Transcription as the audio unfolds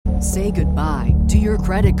Say goodbye to your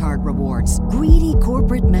credit card rewards. Greedy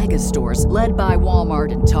corporate mega stores, led by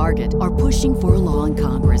Walmart and Target, are pushing for a law in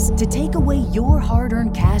Congress to take away your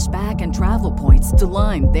hard-earned cash back and travel points to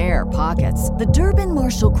line their pockets. The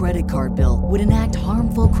Durbin-Marshall credit card bill would enact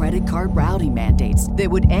harmful credit card routing mandates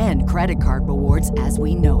that would end credit card rewards as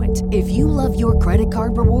we know it. If you love your credit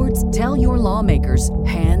card rewards, tell your lawmakers,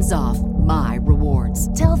 hands off my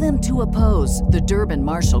rewards. Tell them to oppose the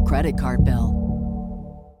Durbin-Marshall credit card bill.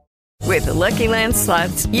 With the Lucky Land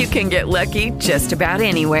Slots, you can get lucky just about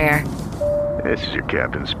anywhere. This is your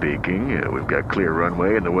captain speaking. We've got clear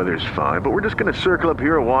runway and the weather's fine, but we're just going to circle up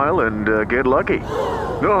here a while and get lucky.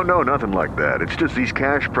 No, nothing like that. It's just these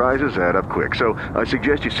cash prizes add up quick. So I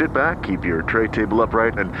suggest you sit back, keep your tray table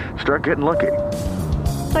upright, and start getting lucky.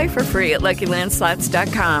 Play for free at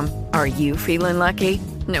LuckyLandSlots.com. Are you feeling lucky?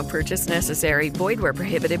 No purchase necessary. Void where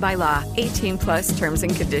prohibited by law. 18+ terms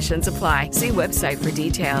and conditions apply. See website for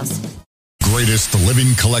details. Greatest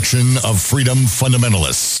living collection of freedom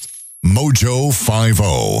fundamentalists. Mojo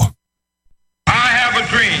 50. I have a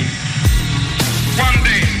dream. One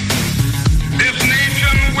day, this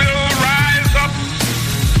nation will rise up,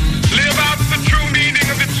 live out the true meaning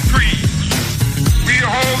of its creed. We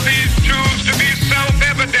hold these truths to be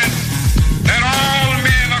self-evident, that all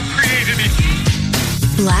men are created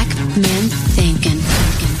equal. Black Men Thinking.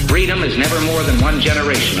 Freedom is never more than one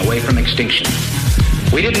generation away from extinction.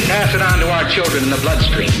 We didn't pass it on to our children in the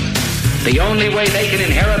bloodstream. The only way they can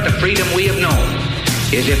inherit the freedom we have known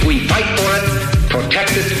is if we fight for it,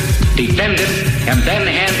 protect it, defend it, and then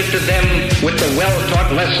hand it to them with the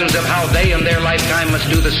well-taught lessons of how they in their lifetime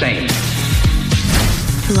must do the same.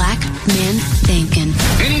 Black Men Thinking.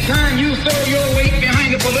 Anytime you throw your weight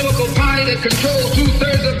behind a political party that controls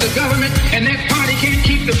 2/3 of the government, and that party can't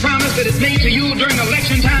keep the promise that it made to you during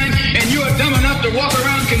election time, and you are dumb enough to walk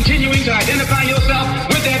around continuing to identify yourself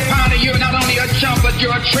with that party, you're not only a chump, but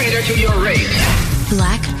you're a traitor to your race.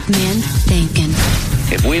 Black Men Thinking.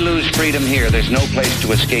 If we lose freedom here, there's no place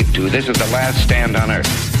to escape to. This is the last stand on earth.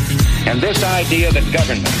 And this idea that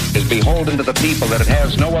government is beholden to the people, that it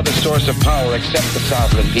has no other source of power except the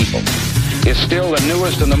sovereign people, is still the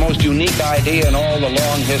newest and the most unique idea in all the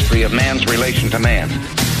long history of man's relation to man.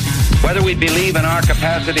 Whether we believe in our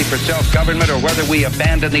capacity for self-government or whether we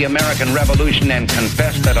abandon the American Revolution and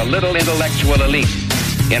confess that a little intellectual elite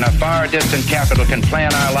in a far distant capital can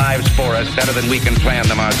plan our lives for us better than we can plan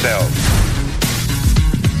them ourselves.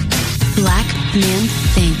 Black Men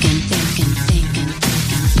Thinking.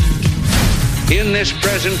 In this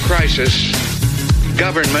present crisis,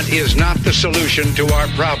 government is not the solution to our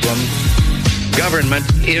problem. Government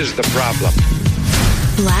is the problem.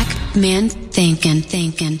 Black Men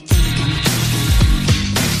Thinking.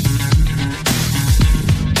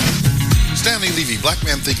 Stanley Levy, Black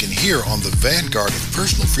Man Thinking, here on the vanguard of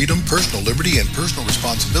personal freedom, personal liberty, and personal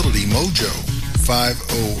responsibility, Mojo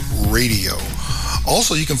 50 Radio.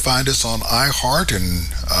 Also, you can find us on iHeart and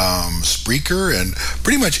Spreaker and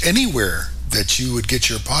pretty much anywhere that you would get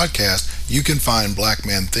your podcast. You can find Black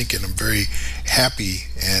Man Thinking. I'm very happy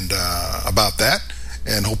and about that,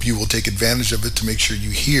 and hope you will take advantage of it to make sure you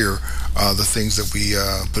hear the things that we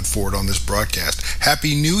put forward on this broadcast.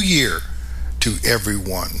 Happy New Year to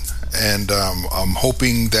everyone. And I'm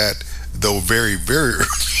hoping that, though very, very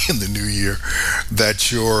early in the new year,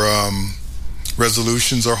 that your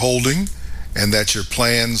resolutions are holding and that your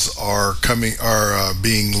plans are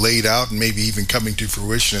being laid out and maybe even coming to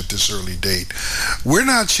fruition at this early date. We're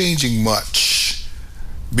not changing much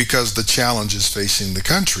because the challenges facing the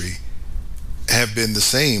country have been the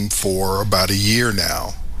same for about a year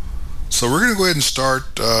now. So we're going to go ahead and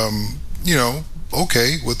start,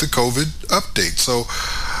 with the COVID update. So,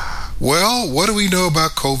 well, what do we know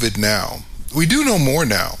about COVID now? We do know more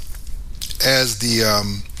now as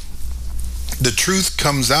the truth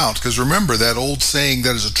comes out, because remember that old saying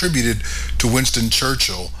that is attributed to Winston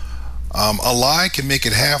Churchill, a lie can make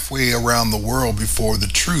it halfway around the world before the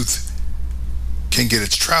truth can get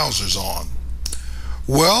its trousers on.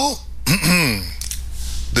 Well,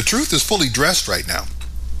 the truth is fully dressed right now.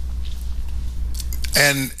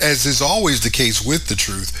 And as is always the case with the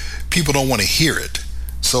truth, people don't want to hear it.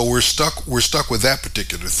 So we're stuck with that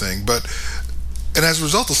particular thing. And as a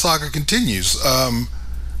result, the saga continues.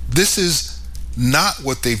 This is not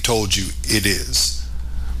what they've told you it is.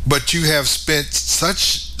 But you have spent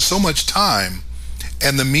so much time,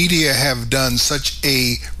 and the media have done such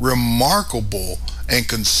a remarkable and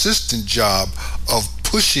consistent job of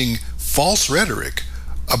pushing false rhetoric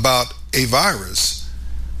about a virus,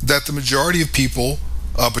 that the majority of people,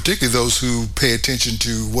 particularly those who pay attention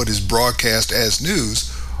to what is broadcast as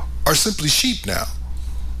news, are simply sheep now.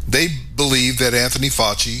 They believe that Anthony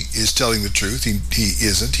Fauci is telling the truth. He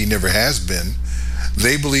isn't. He never has been.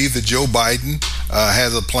 They believe that Joe Biden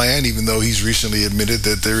has a plan, even though he's recently admitted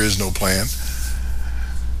that there is no plan.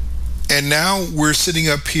 And now we're sitting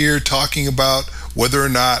up here talking about whether or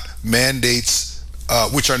not mandates,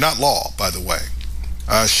 which are not law, by the way,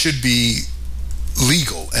 should be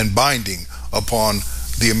legal and binding upon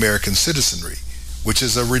the American citizenry, which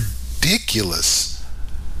is a ridiculous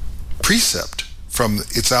precept from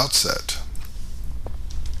its outset.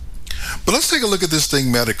 But let's take a look at this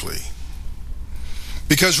thing medically.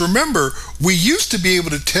 Because remember, we used to be able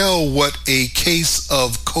to tell what a case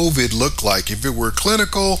of COVID looked like. If it were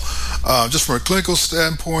clinical, just from a clinical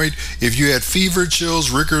standpoint, if you had fever,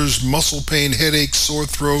 chills, rigors, muscle pain, headache, sore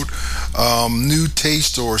throat, new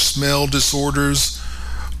taste or smell disorders,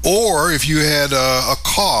 or if you had a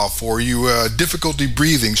cough, or you difficulty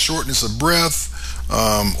breathing, shortness of breath,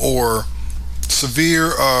 or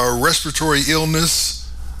severe respiratory illness,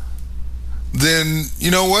 then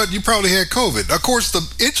you know what? You probably had COVID. Of course, the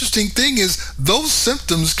interesting thing is those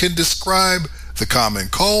symptoms can describe the common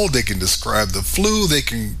cold, they can describe the flu, they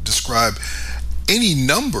can describe any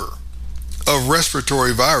number of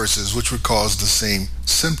respiratory viruses which would cause the same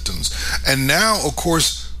symptoms. And now, of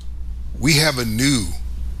course, we have a new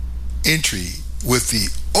entry with the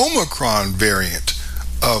Omicron variant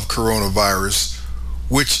of coronavirus,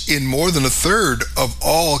 which in more than a third of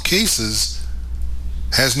all cases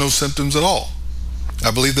has no symptoms at all.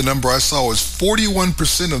 I believe the number I saw was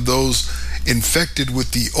 41% of those infected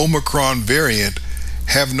with the Omicron variant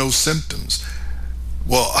have no symptoms.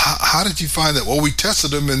 Well, how did you find that? Well, we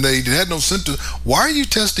tested them and they had no symptoms. Why are you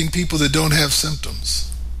testing people that don't have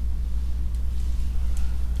symptoms?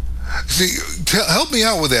 See, help me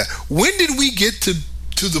out with that. When did we get to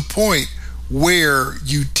the point where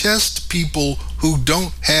you test people who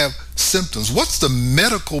don't have symptoms? What's the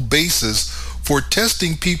medical basis for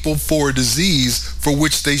testing people for a disease for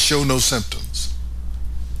which they show no symptoms?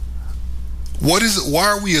 What is it? Why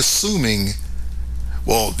are we assuming,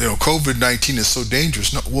 well, COVID-19 is so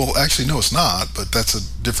dangerous? No, well, actually, no, it's not, but that's a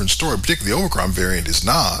different story. Particularly the Omicron variant is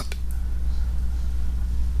not.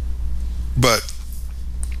 But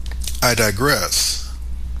I digress.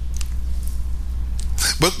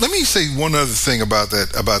 But let me say one other thing about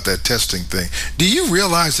that testing thing. Do you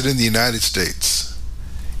realize that in the United States,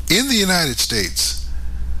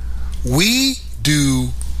 we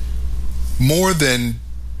do more than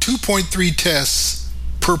 2.3 tests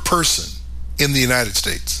per person in the United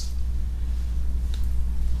States.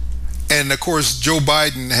 And of course, Joe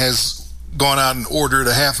Biden has gone out and ordered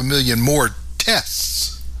 500,000 more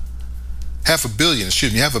tests.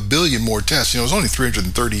 500 million more tests. It's only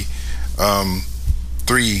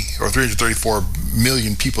 333 or 334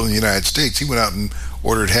 million people in the United States. He went out and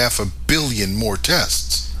ordered 500 million more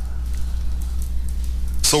tests.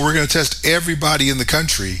 So we're going to test everybody in the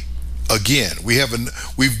country again. We've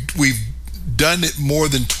done it more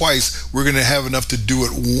than twice. We're going to have enough to do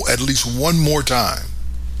it at least one more time.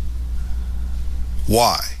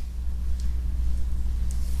 Why?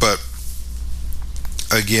 But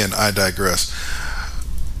again, I digress.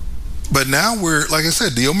 But now we're, like I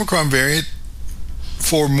said, the Omicron variant,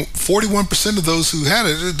 for 41% of those who had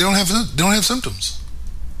it, they don't have symptoms.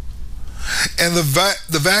 And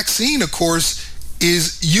the vaccine, of course,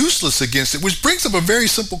 is useless against it, which brings up a very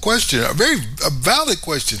simple question, a valid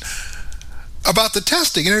question about the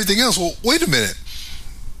testing and everything else. Well, wait a minute.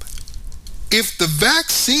 If the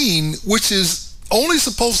vaccine, which is only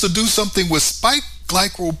supposed to do something with spike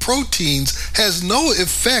glycoproteins, has no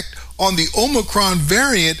effect on the Omicron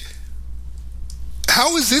variant,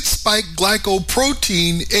 how is its spike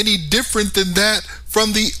glycoprotein any different than that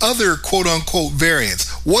from the other quote-unquote variants?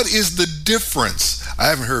 What is the difference? I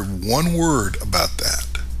haven't heard one word about that.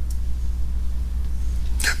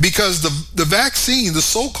 Because the vaccine, the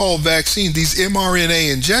so-called vaccine, these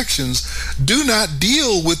mRNA injections, do not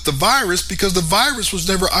deal with the virus because the virus was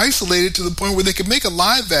never isolated to the point where they could make a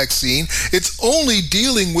live vaccine. It's only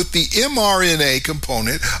dealing with the mRNA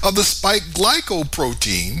component of the spike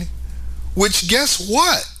glycoprotein, which, guess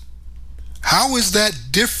what? How is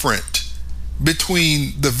that different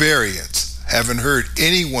between the variants? Haven't heard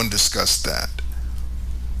anyone discuss that.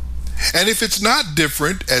 And if it's not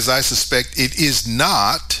different, as I suspect it is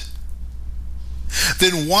not,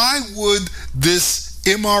 then why would this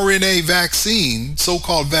mRNA vaccine,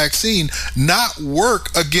 so-called vaccine, not work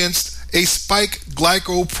against a spike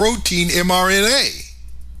glycoprotein mRNA?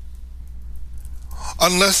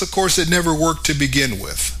 Unless, of course, it never worked to begin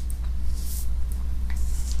with.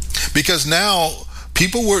 Because now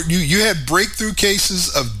people were, you had breakthrough cases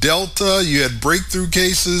of Delta, you had breakthrough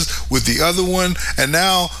cases with the other one, and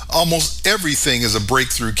now almost everything is a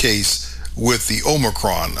breakthrough case with the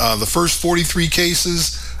Omicron. The first 43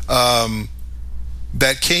 cases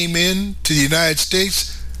that came in to the United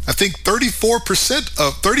States, I think 34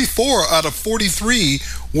 out of 43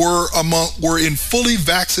 were in fully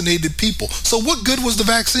vaccinated people. So what good was the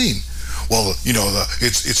vaccine? Well,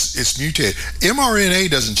 it's mutated. mRNA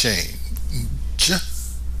doesn't change.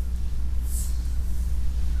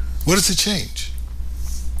 What does it change?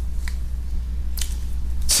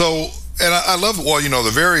 So, and I love,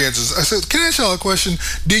 the variants. I said, can I ask y'all a question?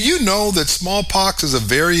 Do you know that smallpox is a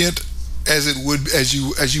variant, as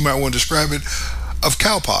you might want to describe it, of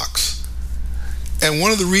cowpox? And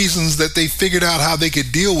one of the reasons that they figured out how they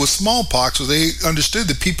could deal with smallpox was they understood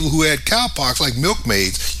that people who had cowpox, like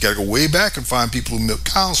milkmaids, you got to go way back and find people who milk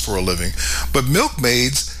cows for a living, but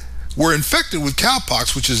milkmaids were infected with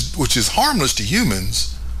cowpox, which is harmless to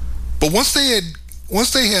humans. But once they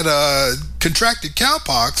had contracted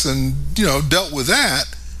cowpox and dealt with that,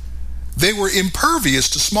 they were impervious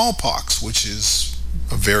to smallpox, which is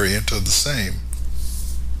a variant of the same.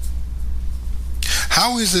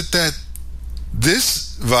 How is it that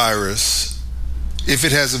this virus, if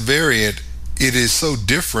it has a variant, it is so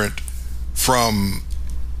different from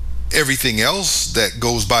everything else that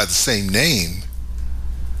goes by the same name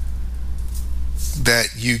that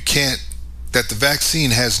the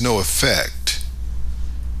vaccine has no effect?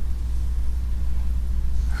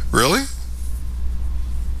 Really?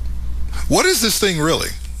 What is this thing really?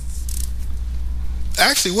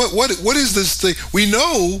 Actually, what is this thing? We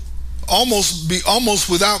know almost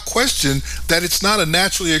without question that it's not a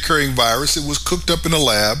naturally occurring virus. It was cooked up in a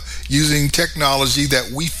lab using technology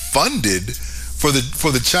that we funded for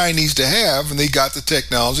the Chinese to have, and they got the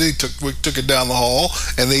technology. They took it down the hall,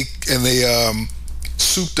 and they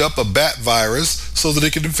souped up a bat virus so that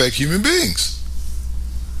it could infect human beings.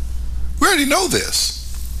 We already know this.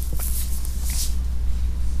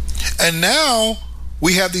 And now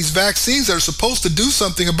we have these vaccines that are supposed to do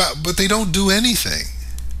something but they don't do anything.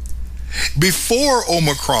 Before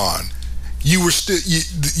Omicron, you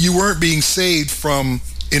weren't being saved from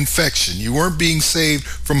infection. You weren't being saved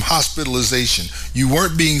from hospitalization. You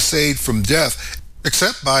weren't being saved from death,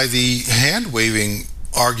 except by the hand-waving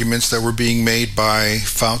arguments that were being made by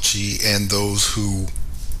Fauci and those who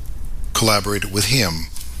collaborated with him.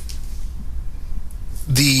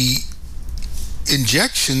 The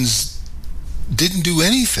injections didn't do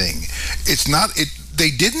anything. They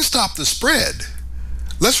didn't stop the spread.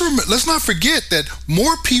 Let's not forget that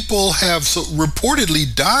more people have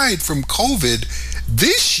reportedly died from COVID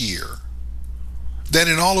this year than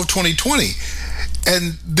in all of 2020.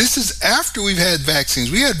 And this is after we've had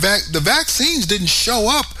vaccines. The vaccines didn't show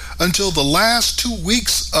up until the last 2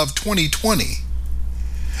 weeks of 2020.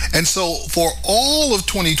 And so for all of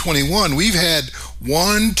 2021, we've had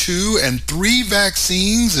 1, 2, and 3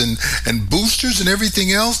 vaccines and boosters and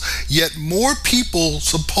everything else, yet more people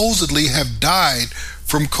supposedly have died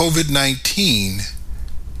from COVID-19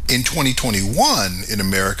 in 2021 in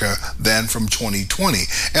America than from 2020.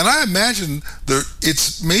 And I imagine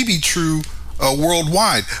it's maybe true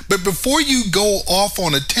worldwide. But before you go off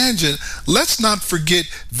on a tangent, let's not forget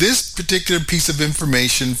this particular piece of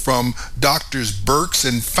information from Drs. Birx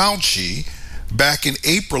and Fauci back in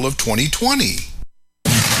April of 2020.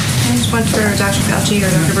 Just one for Dr. Fauci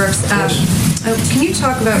or Dr. Birx. Can you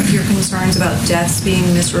talk about your concerns about deaths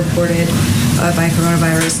being misreported by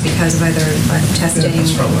coronavirus because of either testing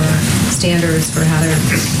or standards for how they're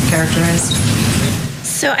characterized?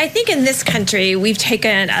 So I think in this country, we've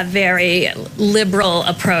taken a very liberal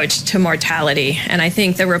approach to mortality. And I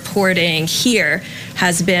think the reporting here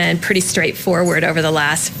has been pretty straightforward over the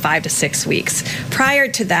last 5 to 6 weeks. Prior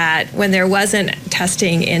to that, when there wasn't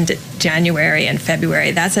testing in January and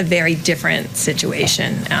February, that's a very different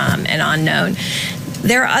situation and unknown.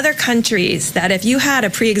 There are other countries that if you had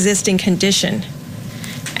a pre-existing condition,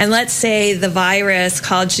 and let's say the virus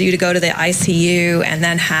caused you to go to the ICU and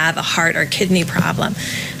then have a heart or kidney problem.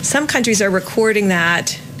 Some countries are recording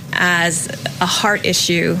that as a heart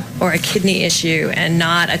issue or a kidney issue and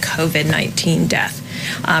not a COVID-19 death.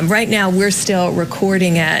 Right now, we're still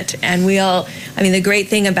recording it, and the great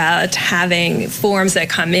thing about having forms that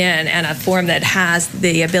come in and a form that has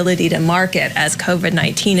the ability to mark it as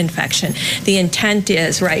COVID-19 infection, the intent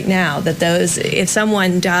is right now that if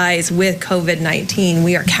someone dies with COVID-19,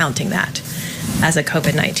 we are counting that as a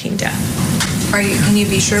COVID-19 death. Can you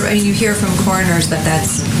be sure? You hear from coroners that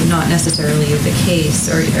that's not necessarily the case.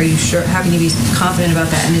 Are you sure? How can you be confident about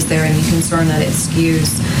that? And is there any concern that it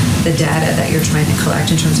skews the data that you're trying to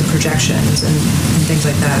collect in terms of projections and things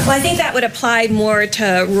like that? Well, I think that would apply more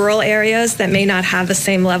to rural areas that may not have the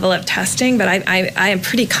same level of testing, but I am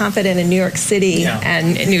pretty confident in New York City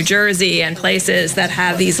and New Jersey and places that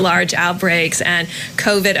have these large outbreaks and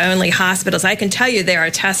COVID-only hospitals. I can tell you they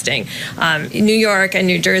are testing. New York and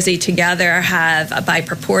New Jersey together have, by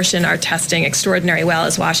proportion, are testing extraordinarily well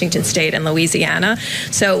as Washington State and Louisiana.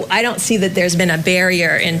 So I don't see that there's been a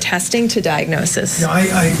barrier in testing to diagnosis. No,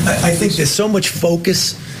 I think there's so much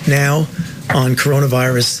focus now on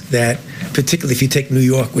coronavirus that, particularly if you take New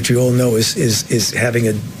York, which we all know is having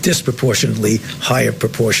a disproportionately higher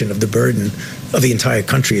proportion of the burden of the entire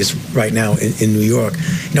country is right now in New York.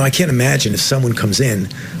 I can't imagine if someone comes in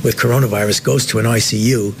with coronavirus, goes to an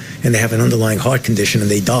ICU, and they have an underlying heart condition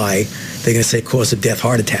and they die, they're going to say cause of death,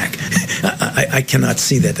 heart attack. I cannot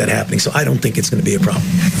see that happening, so I don't think it's going to be a problem.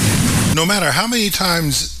 No matter how many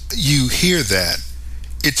times you hear that,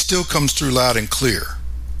 it still comes through loud and clear.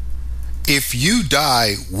 If you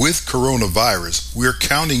die with coronavirus, we're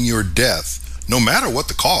counting your death, no matter what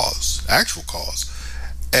the cause, actual cause,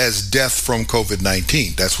 as death from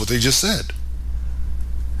COVID-19. That's what they just said.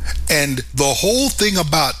 And the whole thing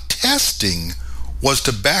about testing was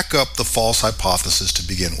to back up the false hypothesis to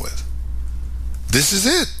begin with. This is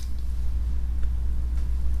it.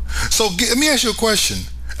 So let me ask you a question.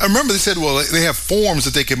 I remember they said, well, they have forms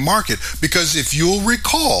that they can market, because if you'll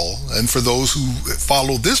recall, and for those who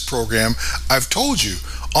follow this program, I've told you,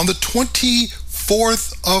 on the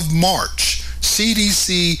 24th of March,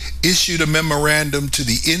 CDC issued a memorandum to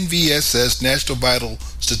the NVSS, National Vital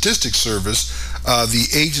Statistics Service, the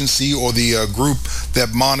agency or the group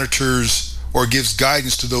that monitors or gives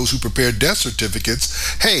guidance to those who prepare death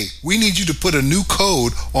certificates. Hey, we need you to put a new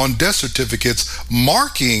code on death certificates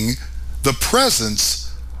marking the presence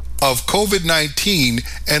of COVID-19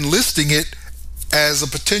 and listing it as a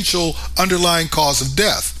potential underlying cause of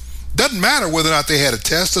death. Doesn't matter whether or not they had a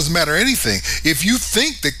test, doesn't matter anything. If you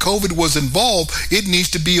think that COVID was involved, it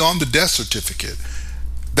needs to be on the death certificate.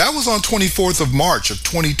 That was on 24th of March of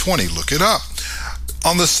 2020. Look it up.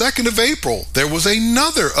 On the 2nd of April, there was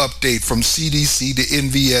another update from CDC to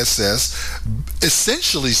NVSS,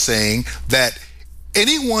 essentially saying that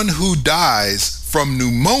anyone who dies from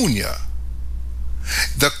pneumonia,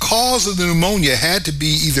 the cause of the pneumonia had to be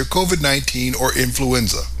either COVID-19 or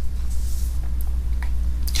influenza.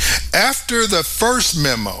 After the first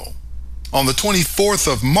memo on the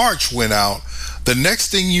 24th of March went out, the next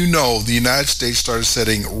thing you know, the United States started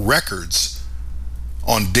setting records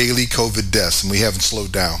on daily COVID deaths, and we hadn't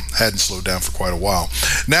slowed down for quite a while.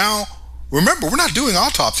 Now, remember, we're not doing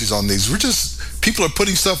autopsies on these. People are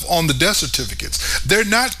putting stuff on the death certificates. They're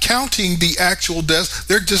not counting the actual deaths.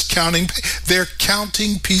 They're just counting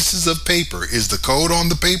pieces of paper. Is the code on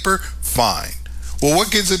the paper? Fine. Well, what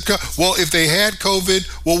gets it? Well, if they had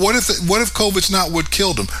COVID, well, what if COVID's not what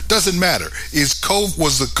killed them? Doesn't matter.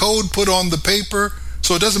 Was the code put on the paper?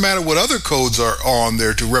 So it doesn't matter what other codes are on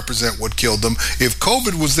there to represent what killed them. If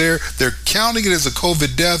COVID was there, they're counting it as a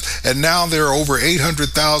COVID death, and now there are over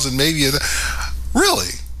 800,000, maybe. Really?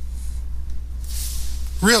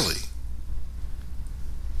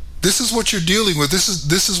 This is what you're dealing with. This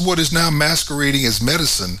is what is now masquerading as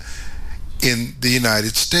medicine in the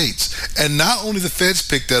United States. And not only the feds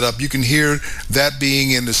picked that up, you can hear that being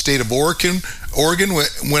in the state of Oregon. Oregon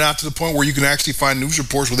went out to the point where you can actually find news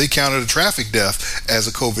reports where they counted a traffic death as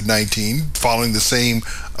a COVID-19, following the same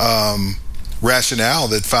rationale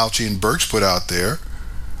that Fauci and Birx put out there.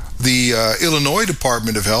 The Illinois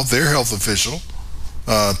Department of Health, their health official,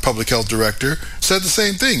 public health director, said the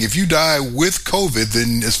same thing. If you die with COVID,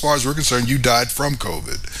 then as far as we're concerned, you died from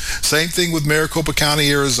COVID. Same thing with Maricopa County,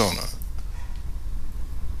 Arizona.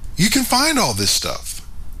 You can find all this stuff.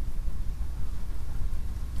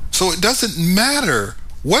 So it doesn't matter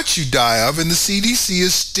what you die of, and the CDC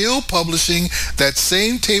is still publishing that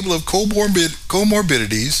same table of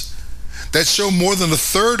comorbidities that show more than a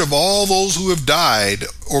third of all those who have died,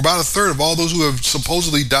 or about a third of all those who have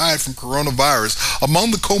supposedly died from coronavirus.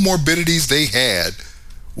 Among the comorbidities they had,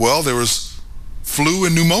 well, there was flu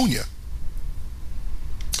and pneumonia.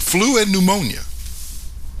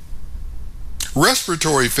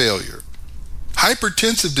 Respiratory failure,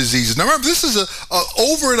 hypertensive diseases. Now remember, this is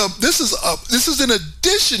this is in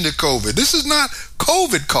addition to COVID. This is not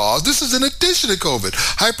COVID caused. This is in addition to COVID.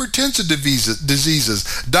 Hypertensive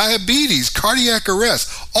diseases, diabetes, cardiac arrest,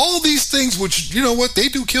 all these things, which, you know what, they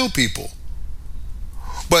do kill people.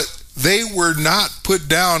 But they were not put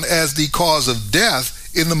down as the cause of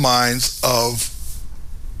death in the minds of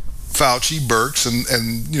Fauci, Birx,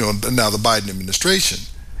 and now the Biden administration.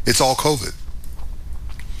 It's all COVID.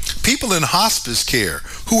 People in hospice care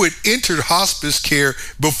who had entered hospice care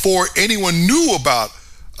before anyone knew about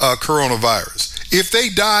coronavirus. If they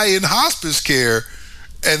die in hospice care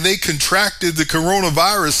and they contracted the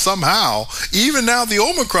coronavirus somehow, even now the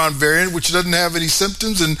Omicron variant, which doesn't have any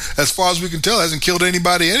symptoms and as far as we can tell hasn't killed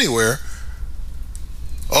anybody anywhere.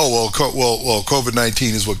 Oh, well,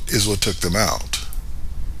 COVID-19 is what took them out.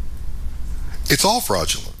 It's all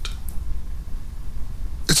fraudulent.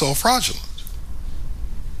 It's all fraudulent.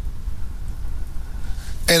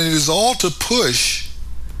 And it is all to push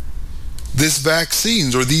these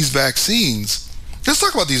vaccines. Let's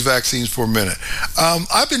talk about these vaccines for a minute.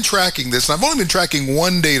 I've been tracking this, and I've only been tracking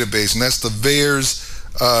one database, and that's the VAERS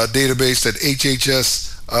database that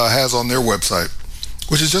HHS has on their website,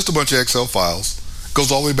 which is just a bunch of Excel files. Goes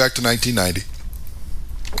all the way back to 1990.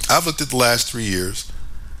 I've looked at the last 3 years,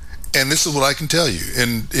 and this is what I can tell you.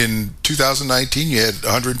 In 2019, you had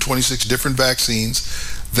 126 different vaccines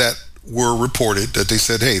that were reported that they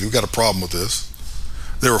said, hey, we've got a problem with this.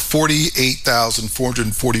 There were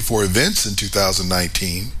 48,444 events in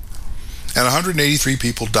 2019, and 183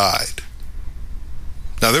 people died.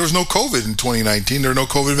 Now, there was no COVID in 2019. There were no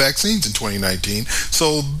COVID vaccines in 2019.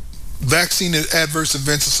 So vaccine adverse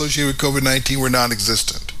events associated with COVID-19 were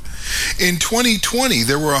non-existent. In 2020,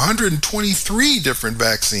 there were 123 different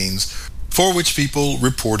vaccines for which people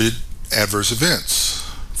reported adverse events.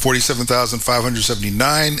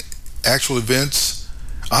 47,579 actual events.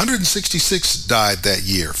 166 died that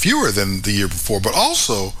year, fewer than the year before, but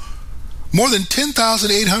also more than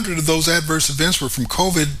 10,800 of those adverse events were from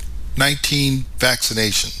COVID-19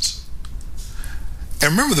 vaccinations.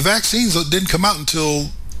 And remember, the vaccines didn't come out until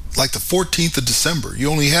like the 14th of December. You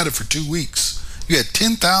only had it for 2 weeks. You had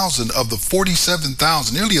 10,000 of the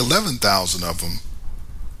 47,000, nearly 11,000 of them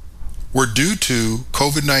were due to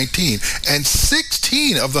COVID-19, and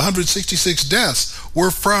 16 of the 166 deaths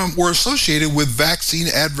were associated with vaccine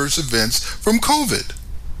adverse events from COVID.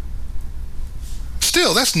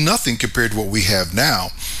 Still, that's nothing compared to what we have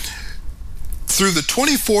now. Through the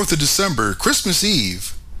 24th of December, Christmas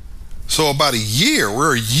Eve, so about a year,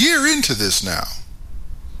 we're a year into this now.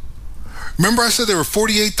 Remember I said there were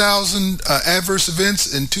 48,000 adverse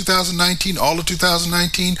events in 2019, all of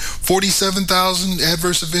 2019, 47,000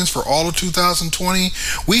 adverse events for all of 2020.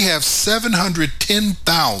 We have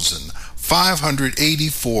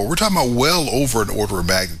 710,584. We're talking about well over an order of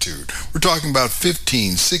magnitude. We're talking about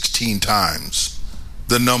 15, 16 times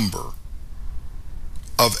the number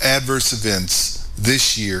of adverse events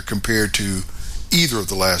this year compared to either of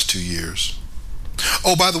the last 2 years.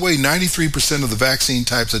 Oh, by the way, 93% of the vaccine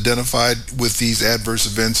types identified with these adverse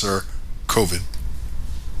events are COVID.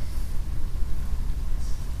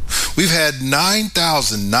 We've had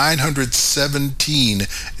 9,917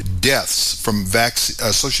 deaths from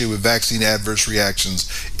associated with vaccine adverse reactions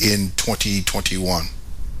in 2021.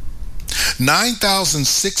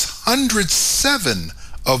 9,607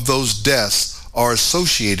 of those deaths are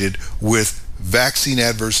associated with vaccine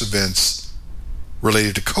adverse events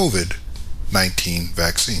related to COVID-19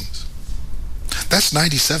 vaccines. That's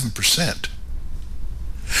 97%.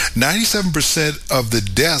 97% of the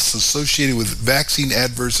deaths associated with vaccine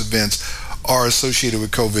adverse events are associated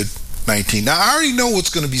with COVID-19. Now, I already know what's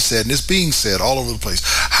going to be said, and it's being said all over the place.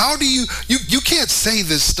 How do you can't say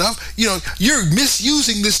this stuff. You know, you're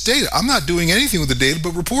misusing this data. I'm not doing anything with the data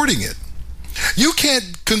but reporting it. You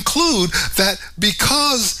can't conclude that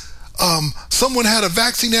because someone had a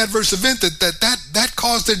vaccine adverse event that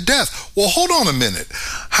caused their death. Well, hold on a minute.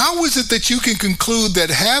 How is it that you can conclude that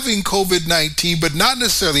having COVID-19 but not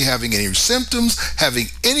necessarily having any symptoms, having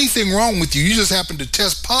anything wrong with you, you just happen to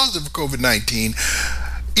test positive for COVID-19,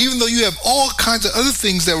 even though you have all kinds of other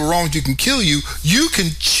things that were wrong with you can kill you, you can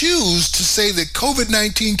choose to say that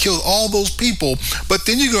COVID-19 killed all those people, but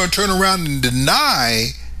then you're going to turn around and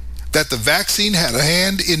deny that the vaccine had a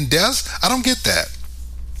hand in deaths? I don't get that.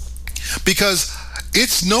 Because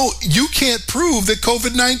you can't prove that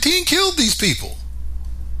COVID-19 killed these people.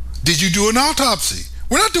 Did you do an autopsy?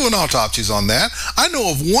 We're not doing autopsies on that. I know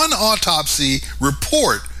of one autopsy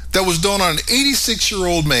report that was done on an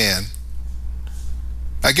 86-year-old man.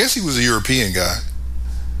 I guess he was a European guy.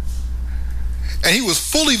 And he was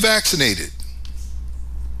fully vaccinated.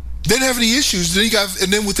 Didn't have any issues.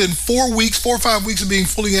 And then within 4 or 5 weeks of being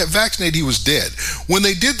fully vaccinated, he was dead. When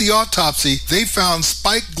they did the autopsy, they found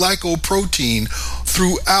spike glycoprotein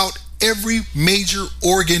throughout every major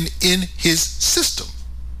organ in his system.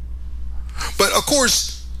 But of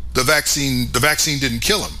course, the vaccine didn't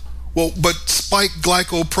kill him. Well, but spike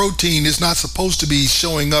glycoprotein is not supposed to be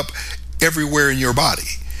showing up everywhere in your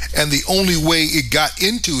body. And the only way it got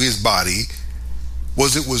into his body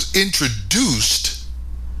was it was introduced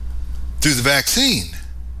through the vaccine.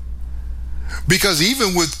 Because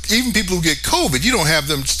even people who get COVID, you don't have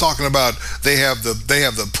them talking about they have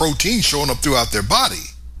the protein showing up throughout their body.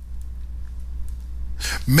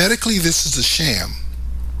 Medically, this is a sham.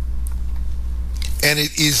 And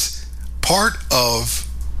it is part of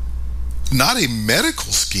not a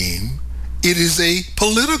medical scheme, it is a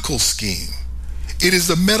political scheme. It is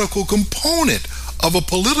the medical component of a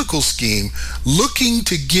political scheme looking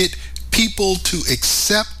to get people to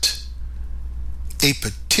accept a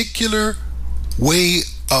particular way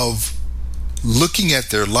of looking at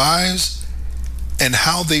their lives and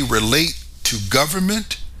how they relate to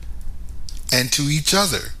government and to each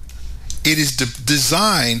other. It is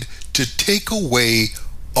designed to take away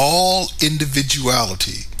all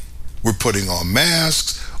individuality. We're putting on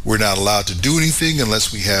masks. We're not allowed to do anything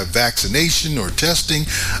unless we have vaccination or testing.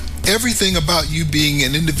 Everything about you being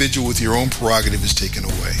an individual with your own prerogative is taken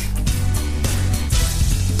away.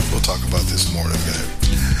 We'll talk about this more in a minute.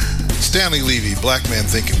 Stanley Levy, Black Man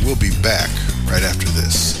Thinking, will be back right after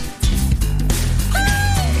this.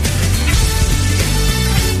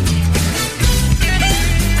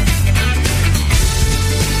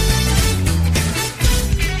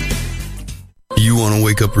 You want to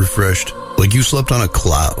wake up refreshed, like you slept on a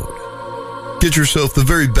cloud? Get yourself the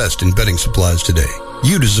very best in bedding supplies today.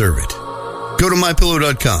 You deserve it. Go to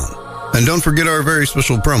MyPillow.com and don't forget our very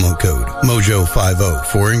special promo code, MOJO50,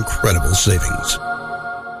 for incredible savings.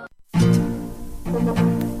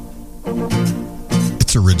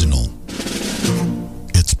 It's original.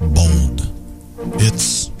 It's bold.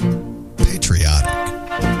 It's patriotic.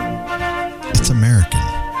 It's American.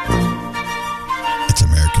 It's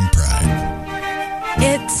American pride.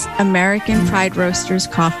 It's American Pride Roasters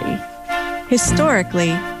coffee.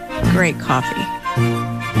 Historically, great coffee.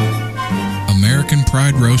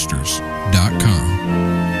 AmericanPrideRoasters.com.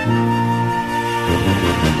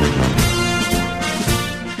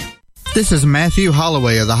 This is Matthew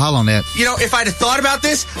Holloway of the HoloNet. You know, if I'd have thought about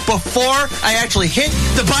this before I actually hit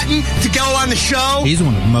the button to go on the show. He's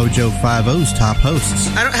one of Mojo 50's top hosts.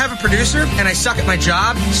 I don't have a producer, and I suck at my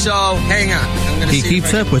job, so hang on. He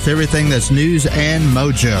keeps up with everything that's news and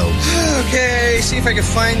mojo. Okay, see if I can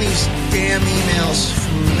find these damn emails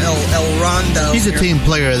from El Rondo. He's a team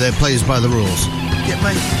player that plays by the rules. Get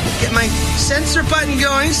my censor button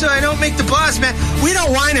going so I don't make the boss mad. We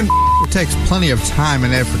don't whine him. It takes plenty of time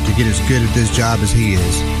and effort to get as good at this job as he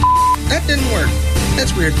is. That didn't work.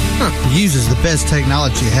 That's weird. Huh. He uses the best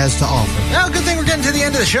technology it has to offer. Well, good thing we're getting to the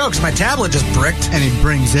end of the show because my tablet just bricked. And he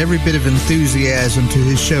brings every bit of enthusiasm to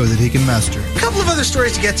his show that he can muster. A couple of other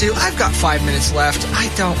stories to get to. I've got 5 minutes left. I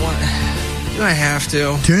don't want... Do I have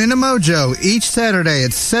to? Tune into Mojo each Saturday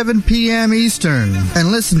at 7 p.m. Eastern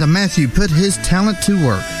and listen to Matthew put his talent to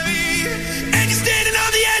work. And you're standing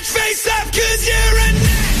on the edge, face up, cause you're a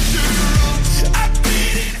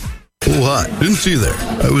Oh, hi. Didn't see you there.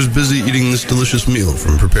 I was busy eating this delicious meal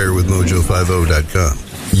from preparewithmojo50.com.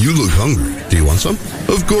 You look hungry. Do you want some?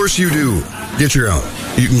 Of course you do. Get your own.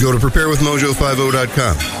 You can go to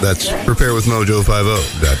preparewithmojo50.com. That's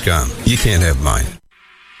preparewithmojo50.com. You can't have mine.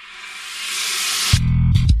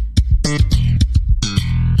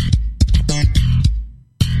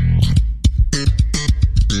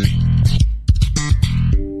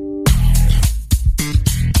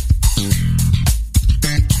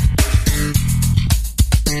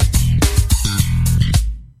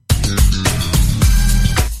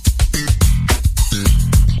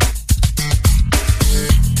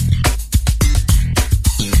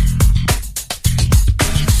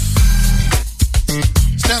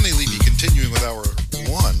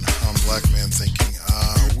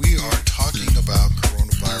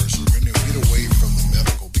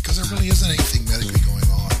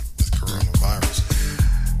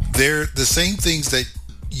 The same things that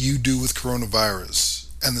you do with coronavirus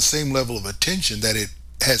and the same level of attention that it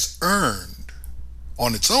has earned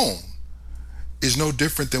on its own is no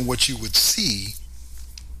different than what you would see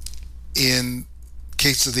in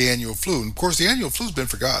case of the annual flu. And of course, the annual flu has been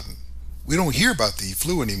forgotten. We don't hear about the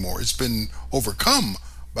flu anymore. It's been overcome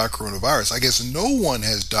by coronavirus. I guess no one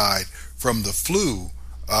has died from the flu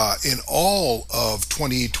in all of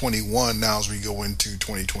 2021 now as we go into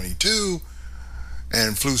 2022.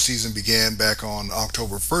 And flu season began back on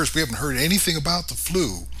October 1st. We haven't heard anything about the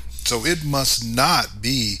flu. So it must not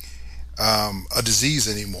be a disease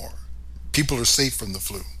anymore. People are safe from the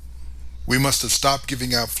flu. We must have stopped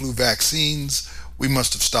giving out flu vaccines. We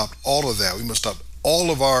must have stopped all of that. We must stop all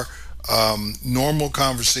of our normal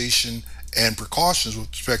conversation and precautions with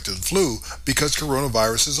respect to the flu because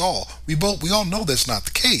coronavirus is all. We all know that's not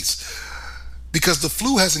the case. because the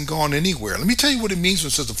flu hasn't gone anywhere. Let me tell you what it means when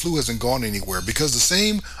it says the flu hasn't gone anywhere. Because the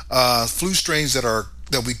same flu strains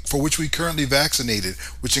for which we currently vaccinated,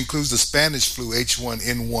 which includes the Spanish flu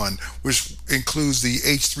H1N1, which includes the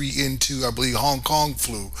H3N2, I believe Hong Kong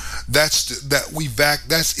flu,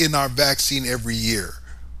 that's in our vaccine every year.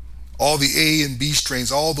 All the A and B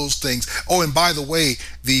strains, all those things. Oh, and by the way,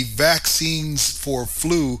 the vaccines for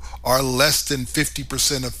flu are less than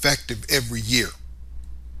 50% effective every year,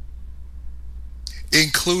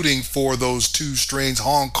 including for those two strains,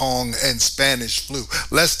 Hong Kong and Spanish flu.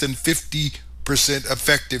 Less than 50%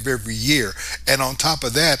 effective every year. And on top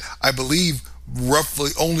of that, I believe roughly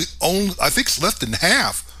only I think it's less than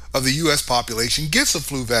half of the U.S. population gets a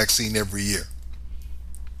flu vaccine every year.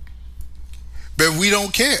 But we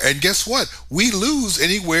don't care. And guess what? We lose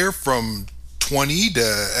anywhere from 20 to,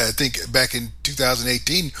 I think back in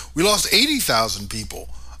 2018, we lost 80,000 people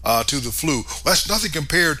to the flu. Well, that's nothing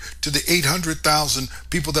compared to the 800,000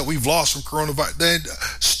 people that we've lost from coronavirus. Then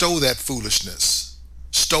stow that foolishness.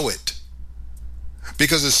 Stow it.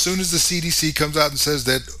 Because as soon as the CDC comes out and says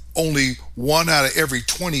that only 1 out of every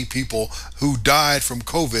 20 people who died from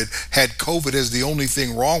COVID had COVID as the only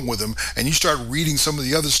thing wrong with them, and you start reading some of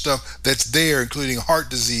the other stuff that's there, including heart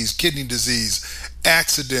disease, kidney disease,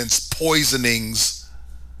 accidents, poisonings.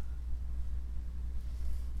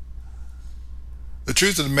 The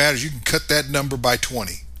truth of the matter is you can cut that number by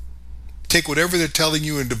 20. Take whatever they're telling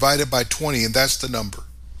you and divide it by 20, and that's the number.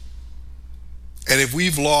 And if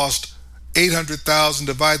we've lost 800,000,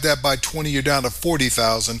 divide that by 20, you're down to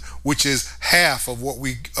 40,000, which is half of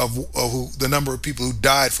the number of people who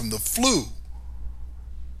died from the flu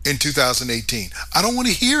in 2018. I don't want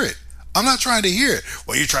to hear it. I'm not trying to hear it.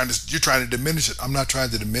 Well, you're trying to diminish it. I'm not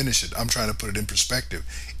trying to diminish it. I'm trying to put it in perspective.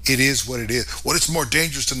 It is what it is. Well, it's more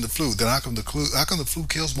dangerous than the flu. Then how come the flu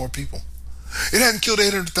kills more people? It hasn't killed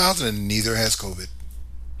 800,000, and neither has COVID.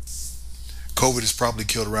 COVID has probably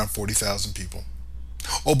killed around 40,000 people.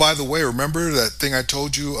 Oh, by the way, remember that thing I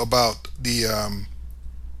told you about the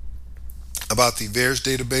VAERS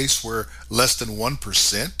database, where less than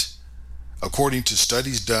 1%, according to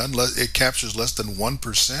studies done, it captures less than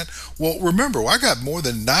 1%? Well, remember, I got more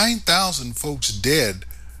than 9,000 folks dead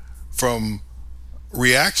from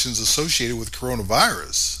reactions associated with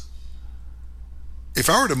coronavirus. If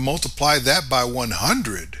I were to multiply that by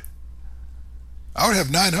 100, I would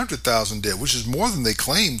have 900,000 dead, which is more than they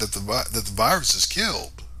claim that the virus has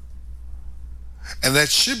killed. And that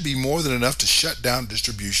should be more than enough to shut down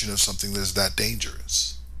distribution of something that is that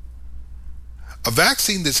dangerous. A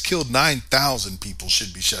vaccine that's killed 9,000 people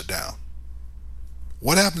should be shut down.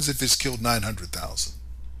 What happens if it's killed 900,000?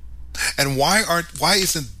 And why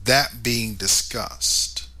isn't that being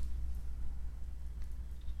discussed?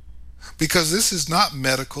 Because this is not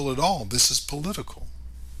medical at all. This is political.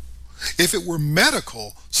 If it were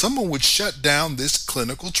medical, someone would shut down this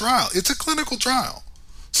clinical trial. It's a clinical trial.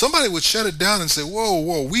 Somebody would shut it down and say,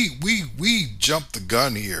 whoa, we jumped the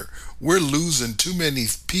gun here. We're losing too many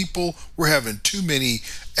people. We're having too many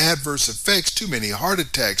adverse effects, too many heart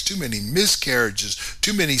attacks, too many miscarriages,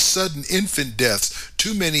 too many sudden infant deaths,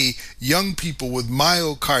 too many young people with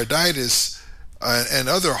myocarditis and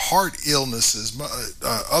other heart illnesses,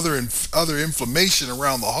 other inflammation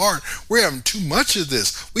around the heart. We're having too much of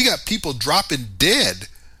this. We got people dropping dead.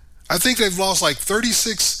 I think they've lost like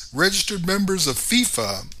 36 registered members of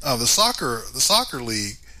FIFA, the soccer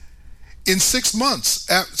league, in 6 months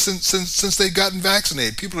since they've gotten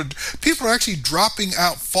vaccinated. People are actually dropping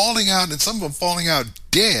out, falling out, and some of them falling out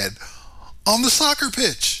dead on the soccer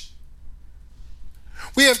pitch.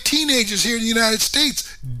 We have teenagers here in the United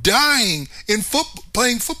States dying in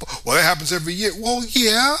playing football. Well, that happens every year. Well,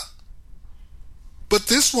 yeah. But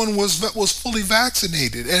this one was fully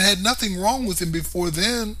vaccinated and had nothing wrong with him before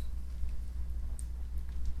then.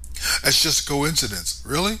 That's just a coincidence.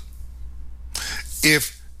 Really?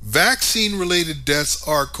 If vaccine-related deaths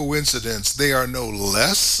are coincidence, they are no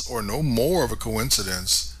less or no more of a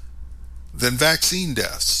coincidence than vaccine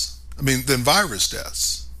deaths. Than virus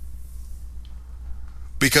deaths.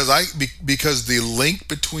 Because the link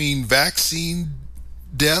between vaccine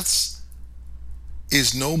deaths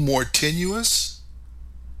is no more tenuous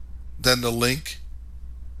than the link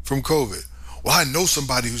from COVID. Well, I know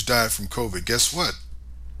somebody who's died from COVID. Guess what?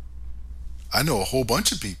 I know a whole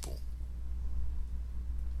bunch of people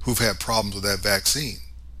who've had problems with that vaccine.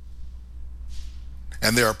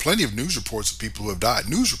 And there are plenty of news reports of people who have died.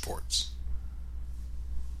 News reports.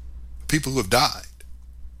 People who have died.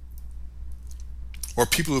 Or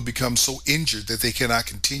people who have become so injured that they cannot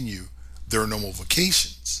continue their normal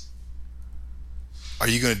vacations. Are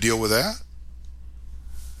you going to deal with that?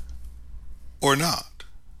 Or not?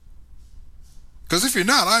 Because if you're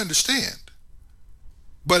not, I understand.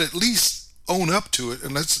 But at least own up to it,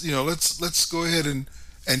 and let's go ahead and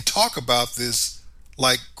talk about this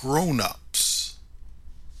like grown-ups.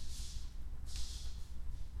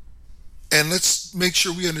 And let's make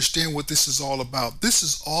sure we understand what this is all about. This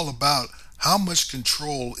is all about how much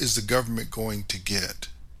control is the government going to get.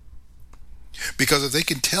 Because if they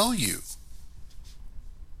can tell you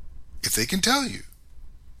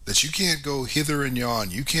that you can't go hither and yon,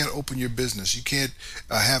 you can't open your business, you can't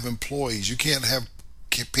have employees, you can't have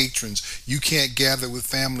patrons, you can't gather with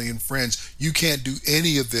family and friends, you can't do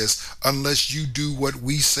any of this unless you do what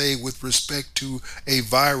we say with respect to a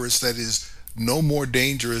virus that is no more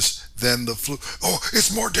dangerous than the flu. Oh,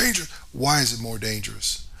 it's more dangerous. Why is it more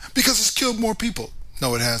dangerous? Because it's killed more people.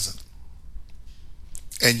 No, it hasn't.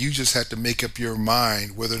 And you just have to make up your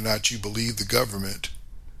mind whether or not you believe the government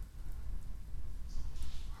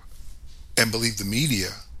and believe the media,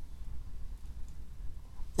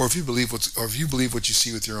 or if you believe what you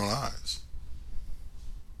see with your own eyes.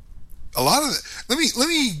 A lot of it. Let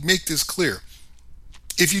me make this clear.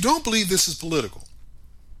 If you don't believe this is political,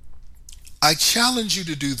 I challenge you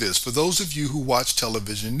to do this. For those of you who watch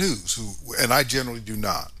television news, and I generally do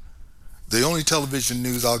not. The only television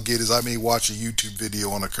news I'll get is I may watch a YouTube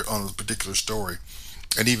video on a particular story,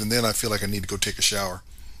 and even then I feel like I need to go take a shower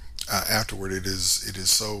afterward. It's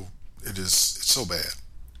so bad.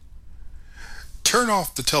 Turn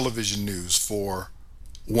off the television news for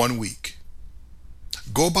 1 week.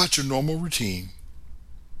 Go about your normal routine.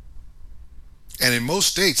 And in most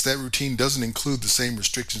states, that routine doesn't include the same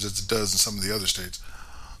restrictions as it does in some of the other states.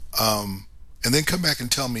 And then come back and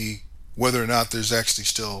tell me whether or not there's actually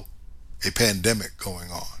still a pandemic going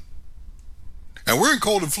on. And we're in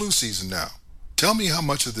cold and flu season now. Tell me how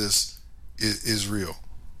much of this is real.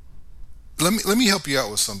 Let me help you out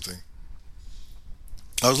with something.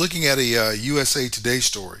 I was looking at a USA Today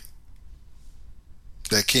story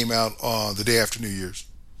that came out the day after New Year's.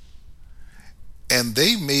 And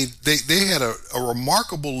they had a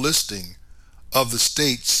remarkable listing of the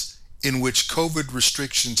states in which COVID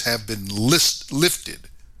restrictions have been lifted.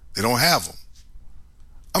 They don't have them.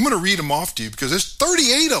 I'm going to read them off to you because there's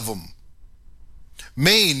 38 of them.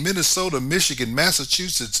 Maine, Minnesota, Michigan,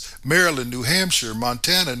 Massachusetts, Maryland, New Hampshire,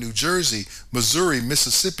 Montana, New Jersey, Missouri,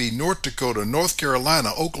 Mississippi, North Dakota, North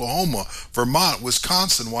Carolina, Oklahoma, Vermont,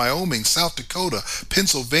 Wisconsin, Wyoming, South Dakota,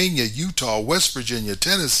 Pennsylvania, Utah, West Virginia,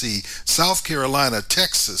 Tennessee, South Carolina,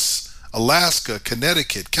 Texas, Alaska,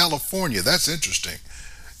 Connecticut, California. That's interesting.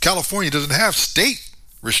 California doesn't have state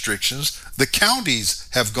restrictions. The counties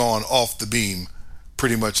have gone off the beam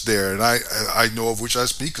pretty much there, and I know of which I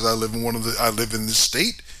speak because I live in this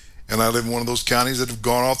state, and I live in one of those counties that have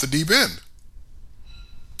gone off the deep end.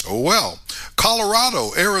 Oh well. Colorado,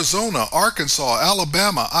 Arizona, Arkansas,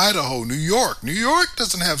 Alabama, Idaho, New York. New York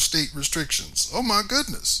doesn't have state restrictions. Oh my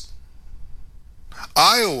goodness.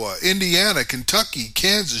 Iowa, Indiana, Kentucky,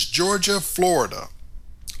 Kansas, Georgia, Florida.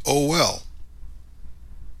 Oh well.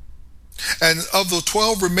 And of the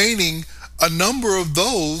 12 remaining, a number of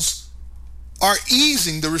those are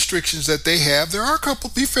easing the restrictions that they have. There are a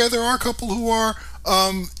couple, be fair, there are a couple who are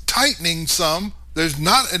tightening some. There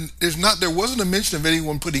wasn't a mention of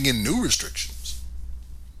anyone putting in new restrictions.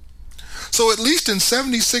 So at least in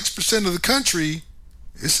 76% of the country,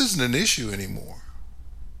 this isn't an issue anymore.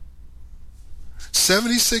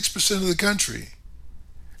 76% of the country.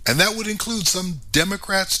 And that would include some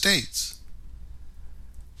Democrat states.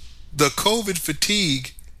 The COVID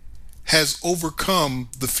fatigue has overcome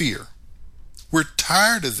the fear. We're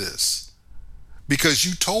tired of this because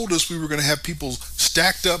you told us we were going to have people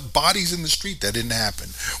stacked up bodies in the street. That didn't happen.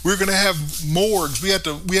 We were going to have morgues. We had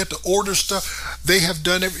to order stuff. They have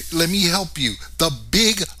done let me help you. The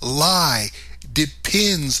big lie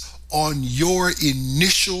depends on your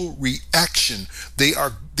initial reaction. They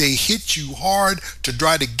hit you hard to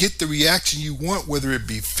try to get the reaction you want, whether it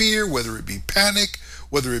be fear, whether it be panic,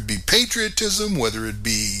 whether it be patriotism, whether it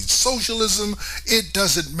be socialism, it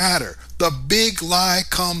doesn't matter. The big lie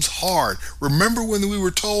comes hard. Remember when we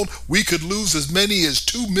were told we could lose as many as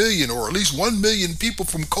 2 million or at least 1 million people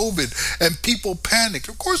from COVID, and people panicked?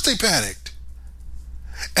 Of course they panicked.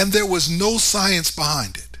 And there was no science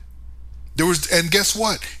behind it. And guess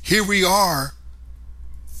what? Here we are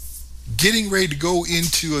getting ready to go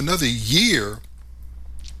into another year,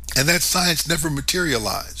 and that science never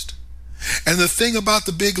materialized. And the thing about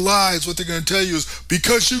the big lie is what they're going to tell you is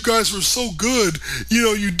because you guys were so good,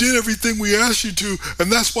 you did everything we asked you to,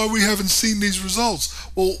 and that's why we haven't seen these results.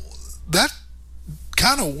 Well, that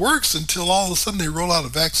kind of works until all of a sudden they roll out a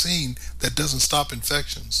vaccine that doesn't stop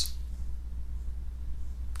infections.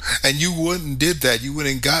 And you went and did that. You went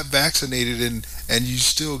and got vaccinated and you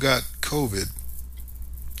still got COVID.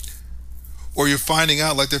 Or you're finding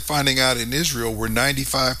out, like they're finding out in Israel, where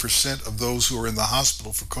 95% of those who are in the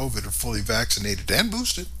hospital for COVID are fully vaccinated and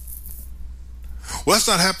boosted. Well, that's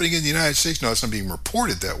not happening in the United States. No, it's not being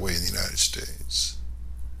reported that way in the United States.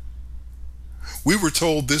 We were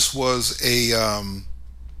told this was a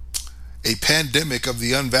pandemic of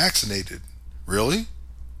the unvaccinated. Really?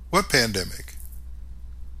 What pandemic?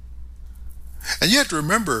 And you have to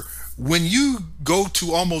remember, when you go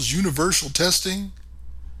to almost universal testing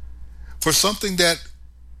for something that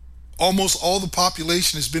almost all the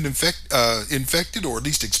population has been infected or at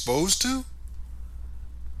least exposed to,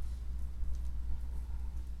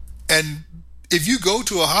 and if you go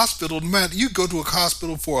to a hospital, you go to a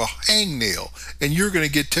hospital for a hangnail and you're going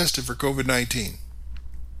to get tested for COVID-19.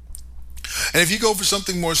 And if you go for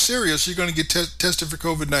something more serious, you're going to get tested for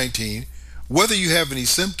COVID-19, whether you have any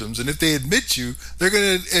symptoms. And if they admit you, they're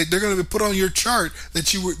going to put on your chart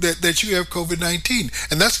that you have COVID-19,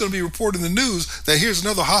 and that's going to be reported in the news that here's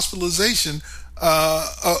another hospitalization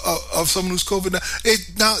of someone who's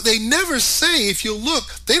COVID-19. Now they never say, if you look,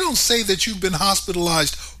 they don't say that you've been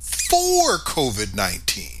hospitalized for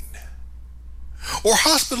COVID-19 or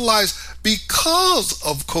hospitalized because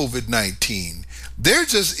of COVID-19. They're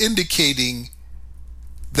just indicating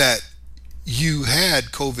that you had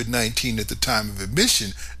COVID-19 at the time of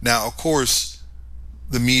admission. Now, of course,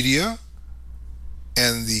 the media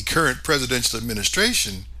and the current presidential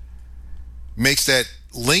administration makes that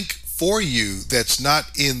link for you that's not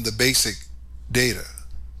in the basic data.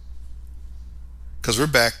 Because we're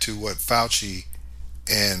back to what Fauci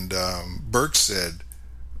and Birx said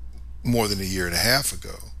more than a year and a half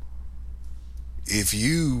ago. If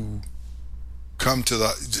you come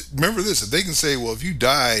to remember this, if they can say, well, if you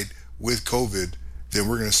died with COVID, then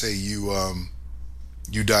we're going to say you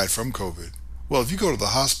died from COVID. Well, if you go to the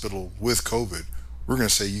hospital with COVID, we're going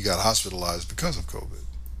to say you got hospitalized because of COVID.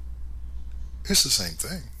 It's the same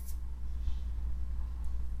thing.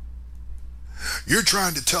 You're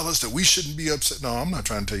trying to tell us that we shouldn't be upset. No, I'm not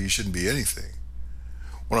trying to tell you shouldn't be anything.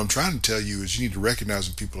 What I'm trying to tell you is you need to recognize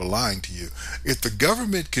when people are lying to you. If the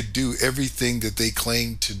government could do everything that they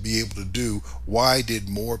claim to be able to do, why did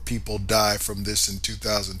more people die from this in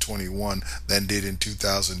 2021 than did in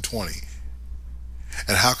 2020?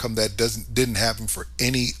 And how come that didn't happen for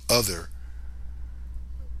any other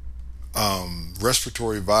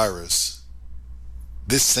respiratory virus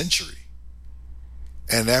this century?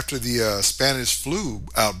 And after the Spanish flu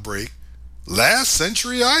outbreak, last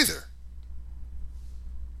century either.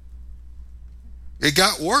 It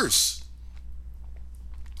got worse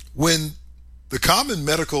when the common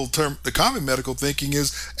medical thinking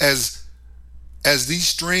is as these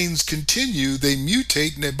strains continue, they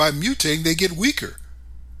mutate, and by mutating they get weaker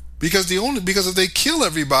because if they kill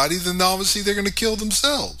everybody, then obviously they're going to kill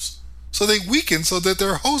themselves. So they weaken so that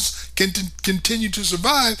their hosts can continue to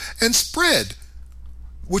survive and spread,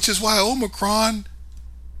 which is why Omicron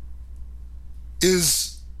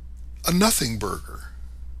is a nothing burger.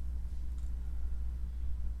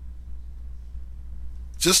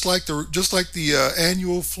 Just like the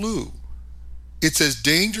annual flu. It's as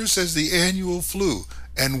dangerous as the annual flu.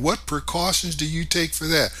 And what precautions do you take for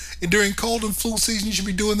that? And during cold and flu season, you should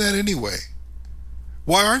be doing that anyway.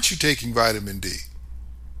 Why aren't you taking vitamin D?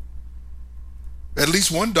 At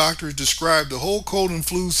least one doctor has described the whole cold and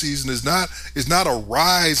flu season is not a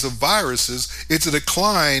rise of viruses, it's a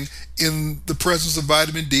decline in the presence of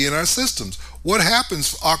vitamin D in our systems. What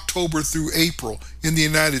happens October through April in the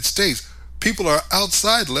United States? People are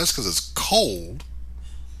outside less because it's cold,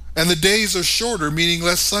 and the days are shorter, meaning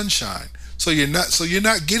less sunshine. So you're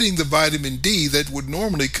not getting the vitamin D that would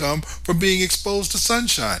normally come from being exposed to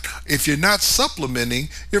sunshine. If you're not supplementing,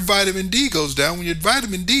 your vitamin D goes down. When your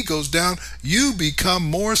vitamin D goes down, you become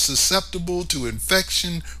more susceptible to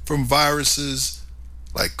infection from viruses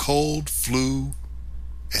like cold, flu,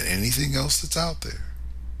 and anything else that's out there.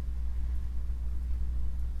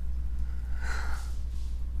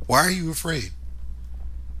 Why are you afraid?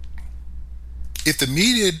 If the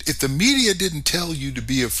media didn't tell you to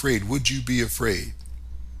be afraid, would you be afraid?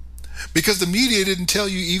 Because the media didn't tell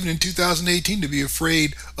you even in 2018 to be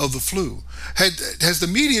afraid of the flu. Has the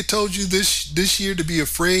media told you this year to be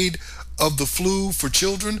afraid of the flu for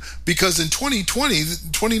children? Because in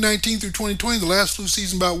 2019 through 2020, the last flu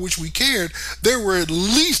season about which we cared, there were at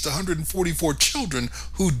least 144 children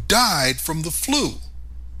who died from the flu.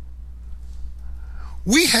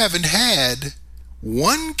 We haven't had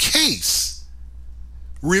one case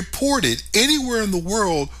reported anywhere in the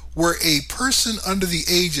world where a person under the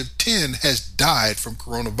age of 10 has died from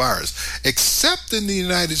coronavirus, except in the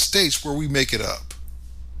United States where we make it up.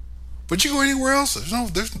 But you go anywhere else, there's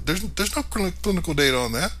no clinical data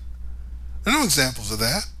on that. There are no examples of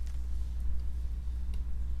that.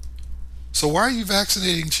 So why are you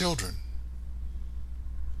vaccinating children?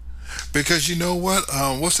 Because you know what?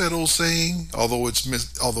 What's that old saying? Although it's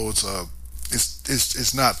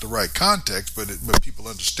not the right context, but people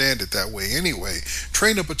understand it that way anyway.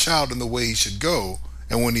 Train up a child in the way he should go,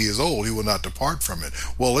 and when he is old, he will not depart from it.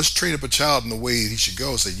 Well, let's train up a child in the way he should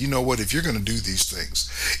go. Say, you know what? If you're going to do these things,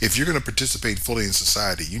 if you're going to participate fully in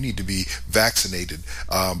society, you need to be vaccinated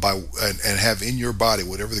and have in your body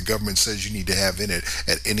whatever the government says you need to have in it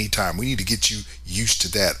at any time. We need to get you used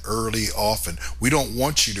to that early, often. We don't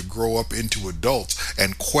want you to grow up into adults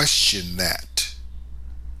and question that.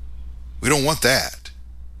 We don't want that.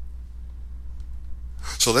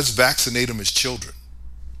 So let's vaccinate them as children.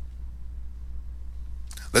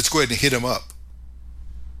 Let's go ahead and hit them up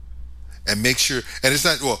and make sure. And it's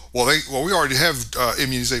not we already have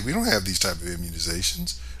immunization. We don't have these type of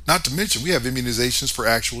immunizations. Not to mention we have immunizations for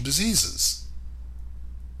actual diseases.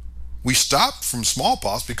 We stopped from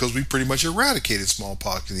smallpox because we pretty much eradicated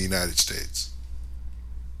smallpox in the United States.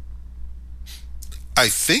 I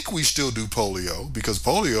think we still do polio because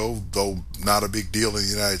polio, though not a big deal in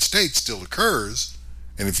the United States, still occurs.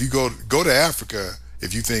 And if you go to Africa,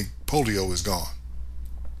 if you think polio is gone.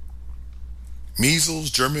 Measles,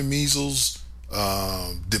 German measles,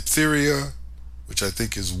 diphtheria, which I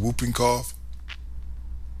think is whooping cough.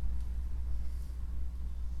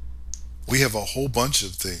 We have a whole bunch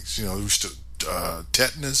of things,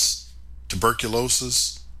 tetanus,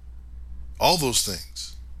 tuberculosis, all those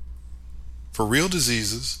things. For real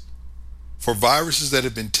diseases, for viruses that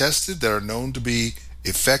have been tested that are known to be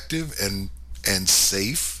effective and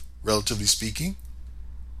safe, relatively speaking.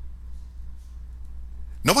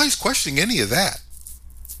 Nobody's questioning any of that.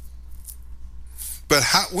 But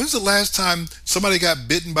when's the last time somebody got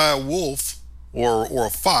bitten by a wolf or a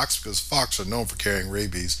fox, because fox are known for carrying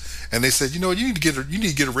rabies, and they said, you need to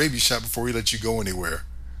get a rabies shot before we let you go anywhere?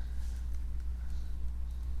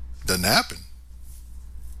 Doesn't happen.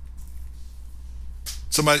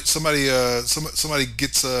 Somebody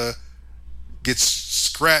gets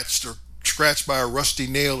scratched by a rusty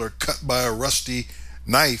nail or cut by a rusty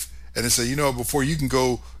knife, and they say, before you can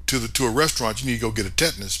go to a restaurant, you need to go get a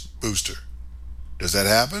tetanus booster. Does that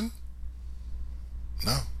happen?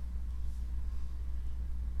 No.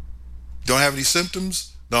 Don't have any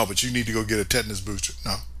symptoms? No, but you need to go get a tetanus booster.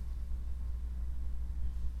 No.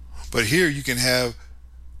 But here you can have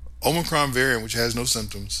Omicron variant, which has no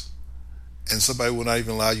symptoms, and somebody will not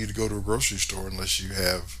even allow you to go to a grocery store unless you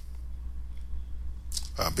have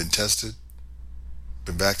been tested,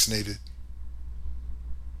 been vaccinated,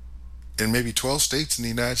 in maybe 12 states in the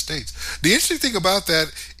United States. The interesting thing about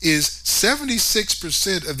that is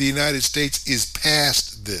 76% of the United States is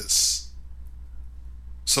past this.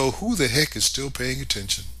 So who the heck is still paying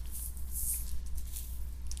attention?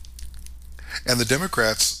 And the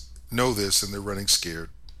Democrats know this, and they're running scared.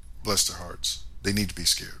 Bless their hearts. They need to be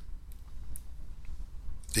scared.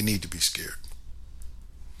 They need to be scared.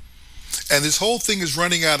 And this whole thing is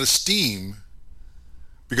running out of steam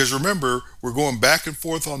because, remember, we're going back and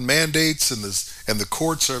forth on mandates, and the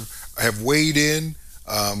courts have weighed in.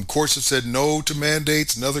 Courts have said no to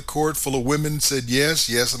mandates. Another court full of women said yes,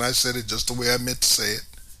 and I said it just the way I meant to say it.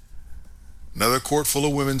 Another court full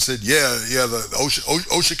of women said, the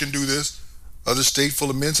OSHA can do this. Other state full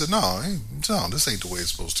of men said, no, this ain't the way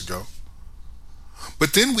it's supposed to go.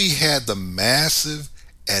 But then we had the massive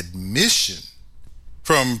admission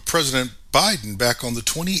from President Biden back on the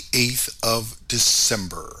 28th of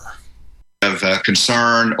December. Of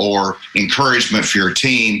concern or encouragement for your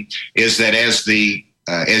team is that as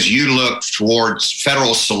you look towards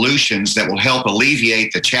federal solutions that will help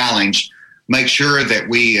alleviate the challenge, make sure that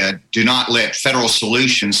we do not let federal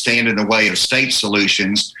solutions stand in the way of state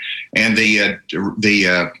solutions. And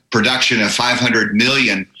the production of 500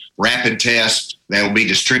 million rapid tests that will be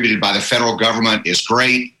distributed by the federal government is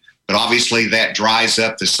great, but obviously that dries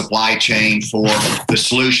up the supply chain for the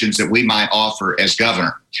solutions that we might offer as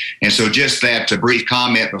governor. And so just that brief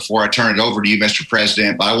comment before I turn it over to you, Mr.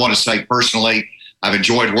 President, but I want to say personally, I've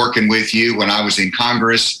enjoyed working with you when I was in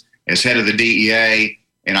Congress as head of the DEA,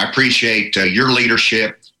 and I appreciate your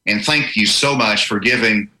leadership, and thank you so much for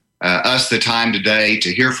giving us the time today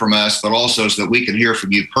to hear from us, but also so that we can hear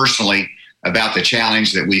from you personally about the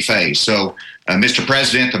challenge that we face. So, Mr.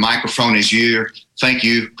 President, the microphone is yours. Thank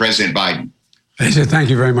you, President Biden. They said, thank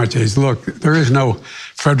you very much, Ace. Look, there is no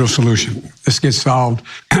federal solution. This gets solved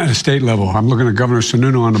at a state level. I'm looking at Governor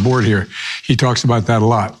Sununu on the board here. He talks about that a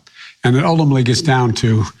lot. And it ultimately gets down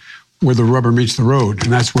to where the rubber meets the road,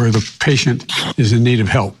 and that's where the patient is in need of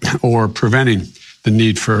help or preventing the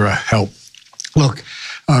need for help. Look,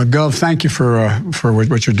 Gov, thank you for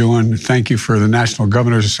what you're doing. Thank you for the National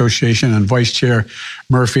Governors Association and Vice Chair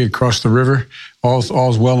Murphy across the river.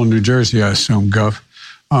 All's well in New Jersey, I assume, Gov.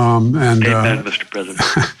 Amen, Mr. President.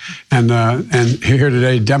 And here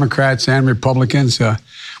today, Democrats and Republicans,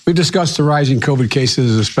 we discussed the rising COVID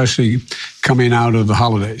cases, especially coming out of the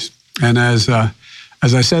holidays. And as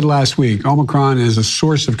I said last week, Omicron is a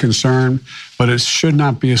source of concern, but it should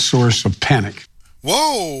not be a source of panic.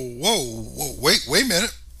 Whoa, wait a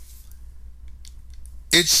minute.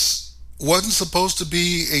 It wasn't supposed to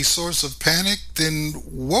be a source of panic? Then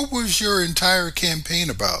what was your entire campaign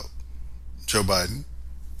about, Joe Biden?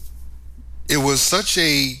 It was such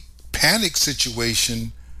a panic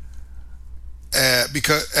situation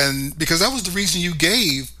because that was the reason you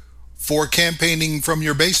gave for campaigning from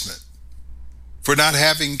your basement, for not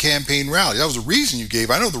having campaign rallies. That was the reason you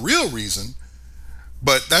gave. I know the real reason,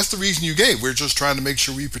 but that's the reason you gave. We're just trying to make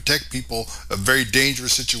sure we protect people. A very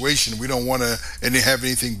dangerous situation. We don't want to have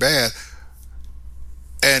anything bad.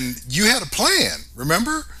 And you had a plan,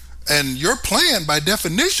 remember? And your plan, by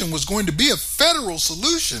definition, was going to be a federal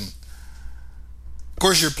solution. Of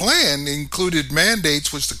course, your plan included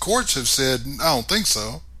mandates, which the courts have said, I don't think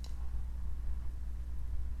so.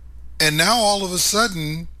 And now all of a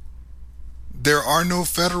sudden, there are no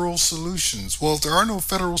federal solutions. Well, if there are no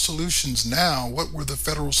federal solutions now, what were the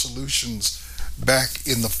federal solutions back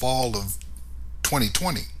in the fall of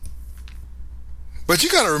 2020? But you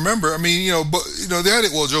got to remember, Joe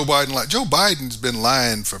Biden's been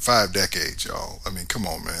lying for 5 decades, y'all. I mean, come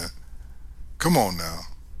on, man. Come on now.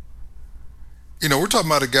 We're talking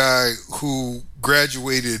about a guy who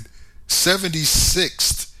graduated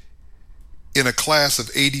 76th in a class of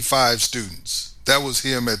 85 students. That was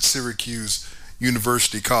him at Syracuse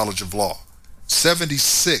University College of Law.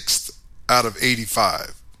 76th out of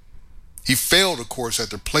 85. He failed, of course,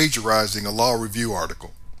 after plagiarizing a law review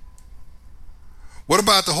article. What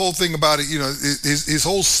about the whole thing about it, his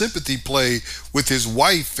whole sympathy play with his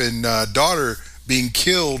wife and daughter being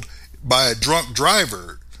killed by a drunk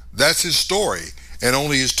driver? That's his story, and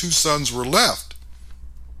only his 2 sons were left.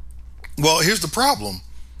 Well, here's the problem.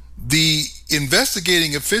 The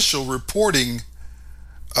investigating official reported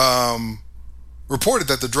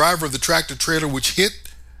that the driver of the tractor trailer which hit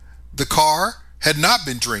the car had not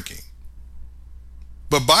been drinking.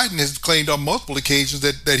 But Biden has claimed on multiple occasions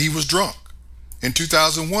that he was drunk. In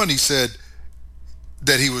 2001, he said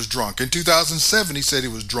that he was drunk. In 2007, he said he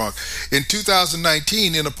was drunk. In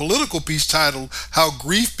 2019, in a political piece titled "How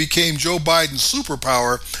Grief Became Joe Biden's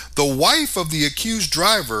Superpower," the wife of the accused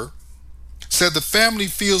driver said the family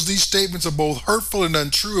feels these statements are both hurtful and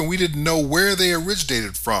untrue, and we didn't know where they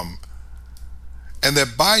originated from. And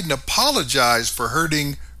that Biden apologized for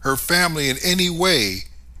hurting her family in any way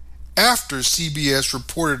after CBS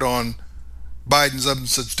reported on Biden's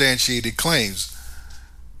unsubstantiated claims.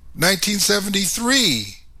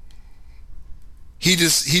 1973, he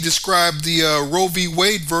described the Roe v.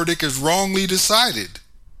 Wade verdict as wrongly decided.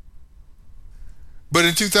 But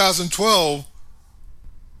in 2012,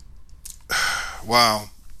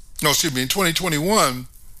 in 2021,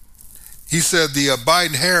 he said the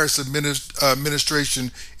Biden-Harris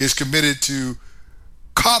administration is committed to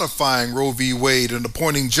codifying Roe v. Wade and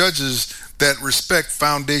appointing judges that respect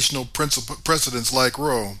foundational precedents like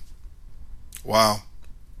Roe. Wow.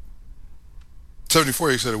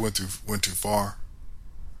 74, he said it went too far.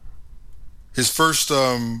 His first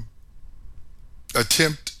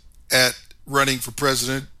attempt at running for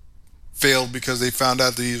president failed because they found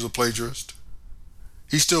out that he was a plagiarist.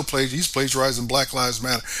 He's plagiarizing Black Lives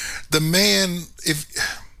Matter. The man,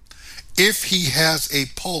 if he has a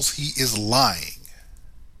pulse, he is lying.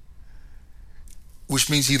 Which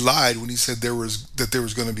means he lied when he said there was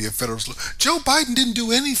going to be a federal solution. Joe Biden didn't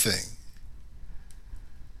do anything.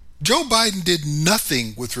 Joe Biden did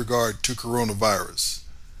nothing with regard to coronavirus.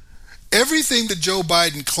 Everything that Joe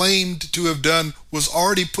Biden claimed to have done was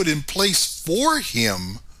already put in place for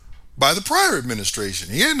him by the prior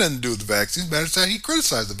administration. He had nothing to do with the vaccines. Matter of fact, he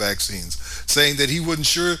criticized the vaccines, saying that he wasn't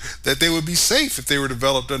sure that they would be safe if they were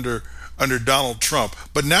developed under Donald Trump.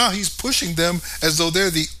 But now he's pushing them as though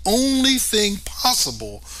they're the only thing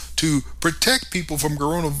possible to protect people from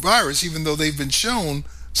coronavirus, even though they've been shown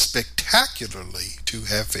spectacularly to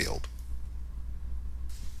have failed.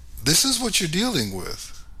 This is what you're dealing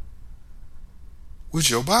with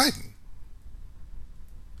Joe Biden.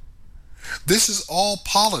 This is all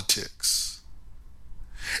politics.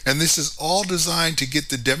 And this is all designed to get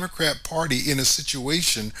the Democrat Party in a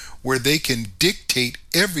situation where they can dictate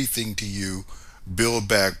everything to you. Build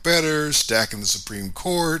back better, stacking the Supreme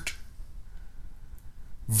Court,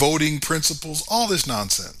 voting principles, all this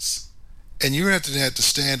nonsense. And you're going to have to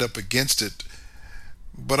stand up against it.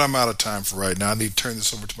 But I'm out of time for right now. I need to turn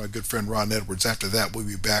this over to my good friend Ron Edwards. After that, we'll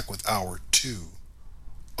be back with hour 2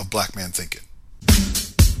 of Black Man Thinking.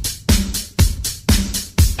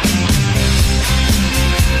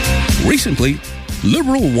 Recently,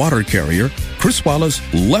 liberal water carrier Chris Wallace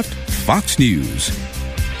left Fox News.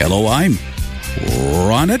 Hello, I'm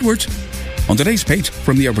Ron Edwards. On today's page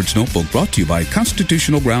from the Edwards Notebook, brought to you by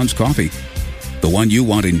Constitutional Grounds Coffee, the one you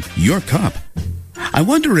want in your cup. I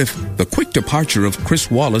wonder if the quick departure of Chris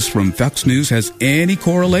Wallace from Fox News has any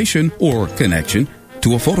correlation or connection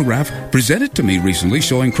to a photograph presented to me recently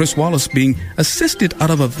showing Chris Wallace being assisted out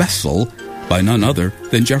of a vessel by none other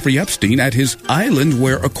than Jeffrey Epstein at his island,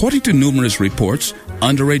 where, according to numerous reports,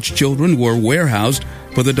 underage children were warehoused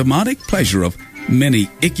for the demonic pleasure of many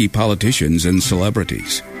icky politicians and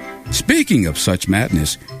celebrities. Speaking of such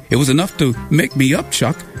madness, it was enough to make me up,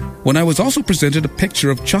 Chuck, when I was also presented a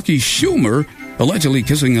picture of Chucky Schumer allegedly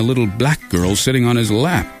kissing a little black girl sitting on his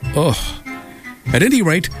lap. Ugh. At any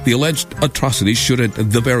rate, the alleged atrocities should at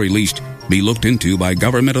the very least be looked into by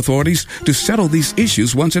government authorities to settle these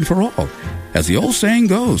issues once and for all. As the old saying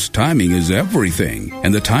goes, timing is everything,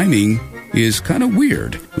 and the timing is kind of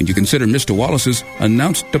weird when you consider Mr. Wallace's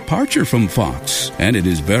announced departure from Fox, and it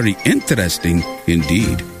is very interesting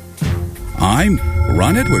indeed. I'm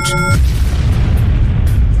Ron Edwards.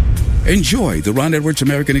 Enjoy the Ron Edwards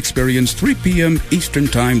American Experience 3 p.m. Eastern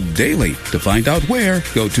Time daily. To find out where,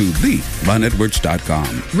 go to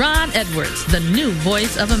theronedwards.com. Ron Edwards, the new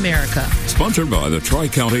voice of America. Sponsored by the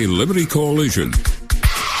Tri-County Liberty Coalition.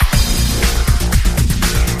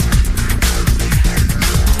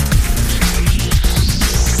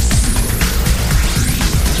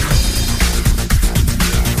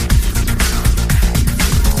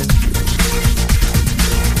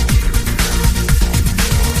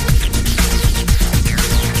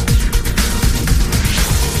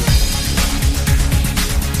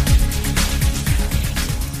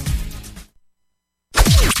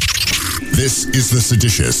 This is the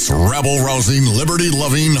seditious, rabble-rousing,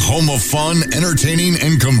 liberty-loving, home of fun, entertaining,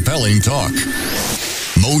 and compelling talk.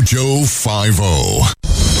 Mojo 50.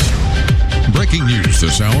 Breaking news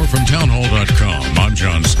this hour from townhall.com. I'm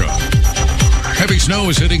John Scott. Heavy snow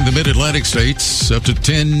is hitting the mid-Atlantic states, up to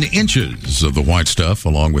 10 inches of the white stuff,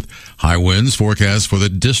 along with high winds forecast for the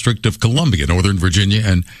District of Columbia, Northern Virginia,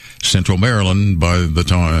 and Central Maryland by the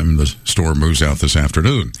time the storm moves out this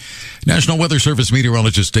afternoon. National Weather Service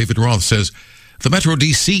meteorologist David Roth says the Metro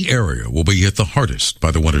D.C. area will be hit the hardest by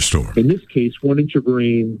the winter storm. In this case, 1 inch of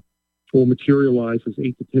rain will materialize as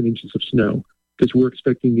 8 to 10 inches of snow, because we're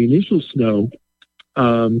expecting the initial snow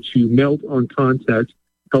to melt on contact,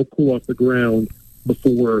 help cool off the ground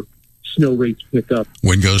before snow rates pick up.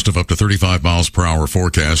 Wind gust of up to 35 miles per hour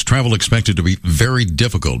forecast. Travel expected to be very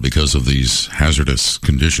difficult because of these hazardous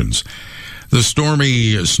conditions. The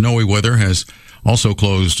stormy, snowy weather has also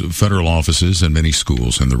closed federal offices and many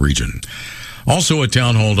schools in the region. Also at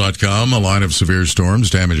townhall.com, a line of severe storms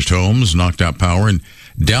damaged homes, knocked out power, and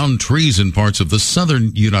downed trees in parts of the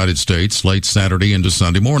southern United States late Saturday into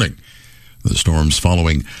Sunday morning. The storms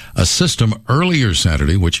following a system earlier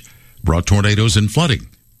Saturday which brought tornadoes and flooding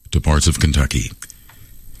to parts of Kentucky.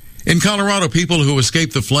 In Colorado, people who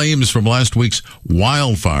escaped the flames from last week's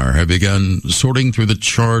wildfire have begun sorting through the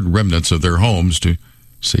charred remnants of their homes to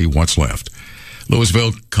see what's left.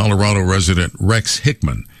 Louisville, Colorado resident Rex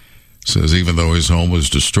Hickman says even though his home was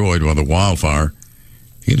destroyed by the wildfire,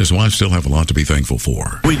 he and his wife still have a lot to be thankful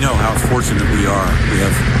for. We know how fortunate we are. We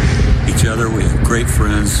have each other. We have great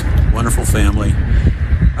friends, wonderful family.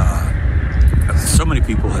 So many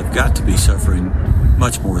people have got to be suffering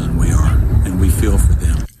much more than we are, and we feel for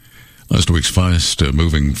them. Last week's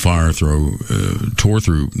fast-moving fire tore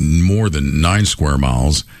through more than 9 square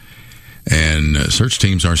miles, and search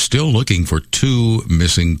teams are still looking for 2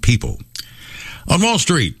 missing people. On Wall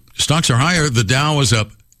Street, stocks are higher. The Dow is up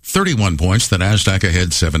 31 points. The Nasdaq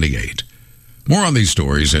ahead 78. More on these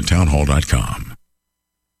stories at townhall.com.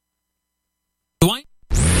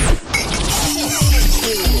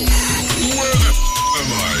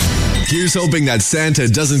 Here's hoping that Santa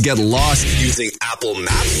doesn't get lost using Apple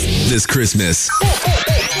Maps this Christmas.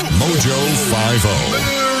 Mojo 50.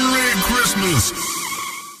 Merry Christmas.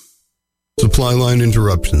 Supply line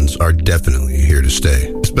interruptions are definitely here to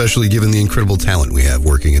stay, especially given the incredible talent we have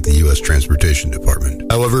working at the U.S. Transportation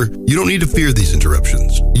Department. However, you don't need to fear these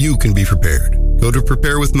interruptions. You can be prepared. Go to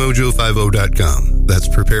preparewithmojo50.com. That's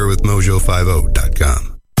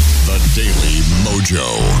preparewithmojo50.com. The Daily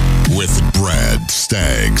Mojo with Brad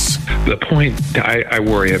Staggs. The point I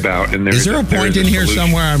worry about, and is there a point in here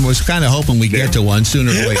somewhere? I was kind of hoping we get to one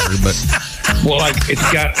sooner or later, but well, like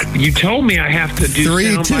it's got. You told me I have to do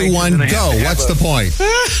 3, 2, 1, go. What's the point?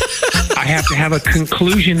 I have to have a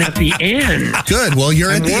conclusion at the end. Good. Well,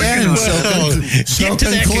 you're at the end, so get to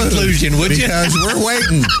that conclusion, would you? Because we're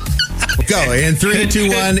waiting. Go in 3,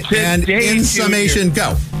 2, 1, and in summation,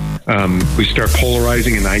 go. We start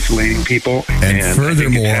polarizing and isolating people, and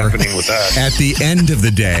furthermore, happening with us. At the end of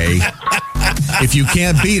the day, if you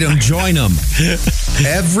can't beat them, join them.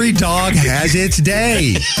 Every dog has its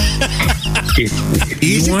day.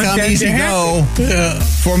 Easy come, easy go.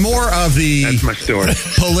 For more of the that's my story.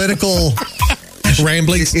 Political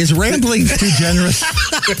ramblings. Is ramblings too generous?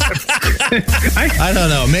 I don't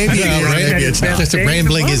know. Maybe it's not. Just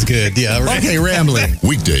rambling is good. Yeah. Right. Okay, rambling.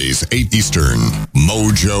 Weekdays, 8 Eastern.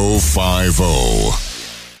 Mojo 50.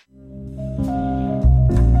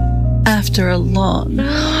 After a long,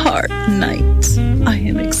 hard night, I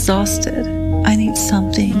am exhausted. I need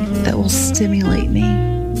something that will stimulate me.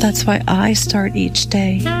 That's why I start each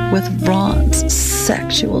day with Ron's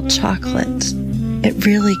sexual chocolate. It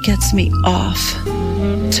really gets me off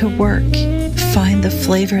to work. Find the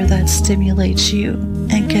flavor that stimulates you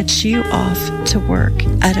and gets you off to work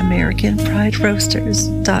at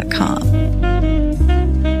AmericanPrideRoasters.com.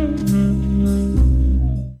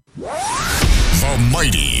 The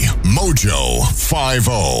mighty Mojo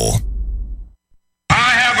 50. I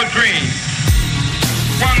have a dream.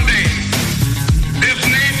 One day, this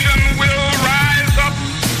nation will rise up,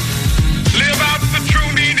 live out the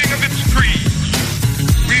true meaning of its creed.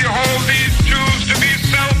 We hold these truths to be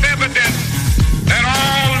self-evident, that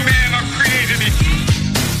all men are created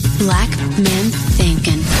equal. Black men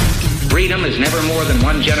thinking. Freedom is never more than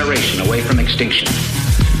one generation away from extinction.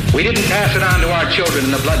 We didn't pass it on to our children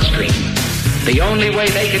in the bloodstream. The only way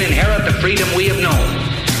they can inherit the freedom we have known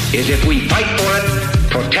is if we fight for it,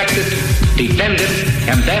 protect it, defend it,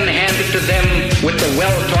 and then hand it to them with the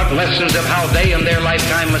well-taught lessons of how they in their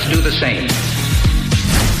lifetime must do the same.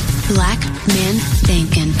 Black men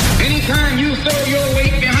thinking. Anytime you throw your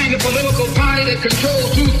weight behind a political party that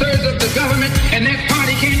controls 2/3 of the government, and that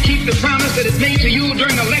party can't keep the promise that it made to you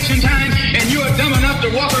during election time, and you are dumb enough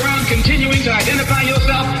to walk around continuing to identify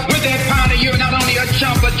yourself with that party, you're not only a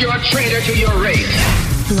chump, but you're a traitor to your race.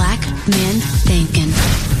 Black men thinking.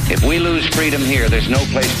 If we lose freedom here, there's no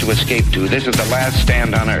place to escape to. This is the last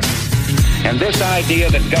stand on earth. And this idea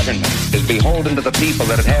that government is beholden to the people,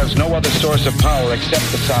 that it has no other source of power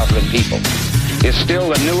except the sovereign people, is still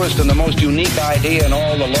the newest and the most unique idea in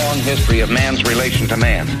all the long history of man's relation to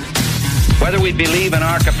man. Whether we believe in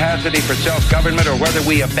our capacity for self-government or whether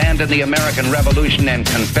we abandon the American Revolution and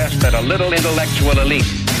confess that a little intellectual elite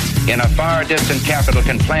in a far distant capital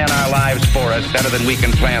can plan our lives for us better than we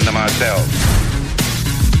can plan them ourselves.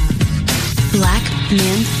 Black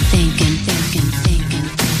men thinking.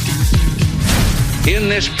 In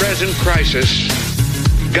this present crisis,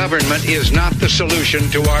 government is not the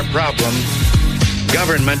solution to our problem.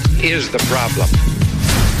 Government is the problem.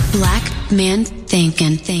 Black men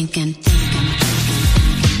thinking.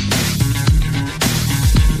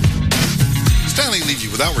 Stanley Levy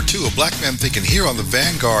with Hour 2 of Black Man Thinking here on the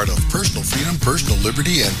vanguard of personal freedom, personal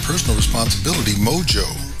liberty, and personal responsibility, Mojo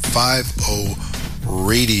 50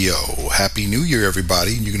 Radio. Happy New Year,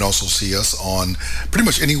 everybody. You can also see us on pretty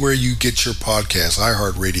much anywhere you get your podcasts,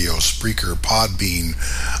 iHeartRadio, Spreaker, Podbean,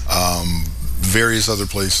 various other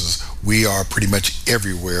places. We are pretty much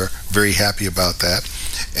everywhere. Very happy about that.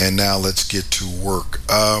 And now let's get to work.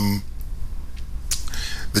 The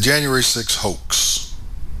January 6th hoax.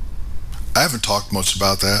 I haven't talked much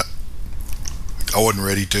about that. I wasn't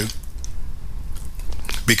ready to.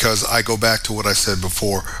 Because I go back to what I said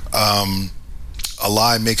before. A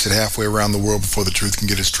lie makes it halfway around the world before the truth can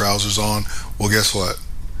get its trousers on. Well, guess what?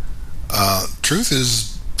 Truth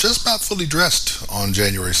is just about fully dressed on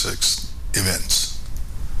January 6th events.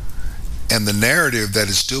 And the narrative that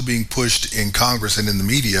is still being pushed in Congress and in the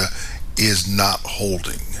media is not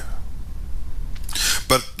holding.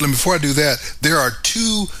 But before I do that, there are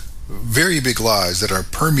two very big lies that are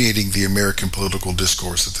permeating the American political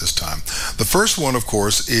discourse at this time. The first one, of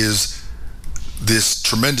course, is this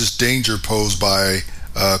tremendous danger posed by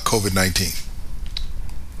COVID-19.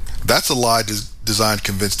 That's a lie designed to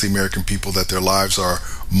convince the American people that their lives are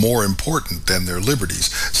more important than their liberties,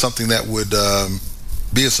 something that would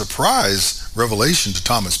be a surprise revelation to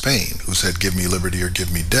Thomas Paine, who said, "Give me liberty or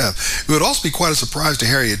give me death." It would also be quite a surprise to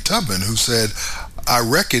Harriet Tubman, who said, I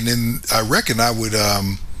reckon I would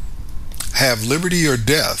have liberty or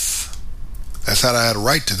death. That's how I had a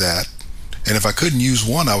right to that. And if I couldn't use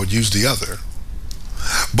one, I would use the other."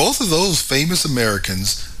 Both of those famous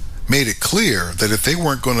Americans made it clear that if they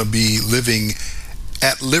weren't going to be living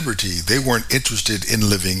at liberty, they weren't interested in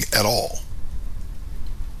living at all.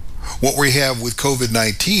 What we have with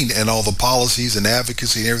COVID-19 and all the policies and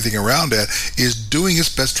advocacy and everything around that is doing its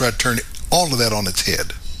best to try to turn all of that on its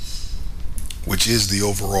head, which is the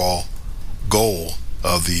overall goal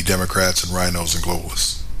of the Democrats and rhinos and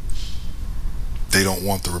globalists. They don't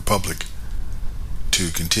want the republic to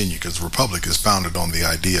continue, because the republic is founded on the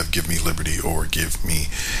idea of give me liberty or give me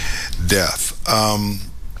death.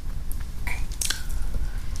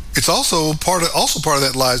 It's also part of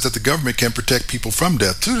that lies that the government can protect people from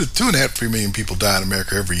death. 2.5-3 million people die in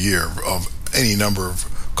America every year of any number of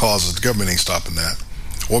causes. The government ain't stopping that.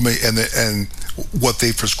 And what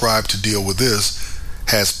they prescribed to deal with this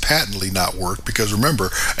has patently not worked, because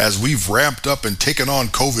remember, as we've ramped up and taken on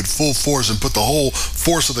COVID full force and put the whole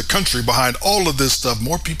force of the country behind all of this stuff,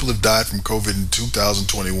 more people have died from COVID in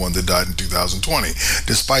 2021 than died in 2020,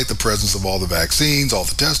 despite the presence of all the vaccines, all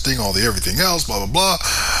the testing, all the everything else, blah, blah, blah.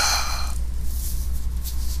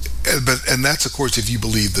 And that's, of course, if you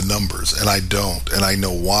believe the numbers, and I don't, and I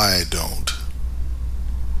know why I don't.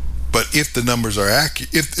 But if the numbers are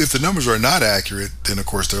accurate, if the numbers are not accurate, then of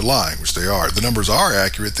course they're lying, which they are. If the numbers are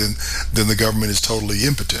accurate, then the government is totally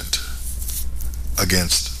impotent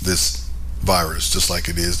against this virus, just like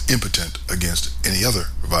it is impotent against any other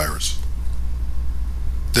virus.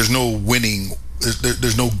 There's no winning.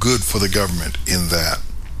 There's no good for the government in that.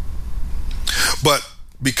 But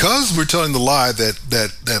because we're telling the lie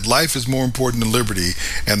that life is more important than liberty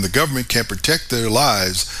and the government can protect their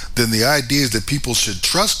lives, then the idea is that people should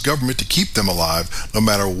trust government to keep them alive no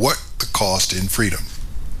matter what the cost in freedom.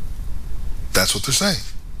 That's what they're saying.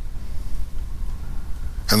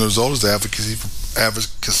 And the result is the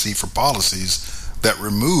advocacy for policies that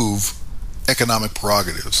remove economic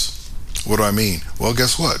prerogatives. What do I mean? Well,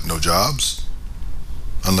 guess what? No jobs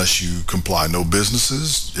unless you comply. No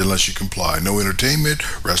businesses unless you comply. No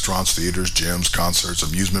entertainment, restaurants, theaters, gyms, concerts,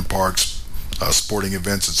 amusement parks, sporting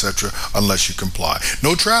events, etc., unless you comply.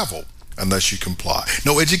 No travel unless you comply.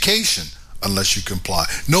 No education unless you comply.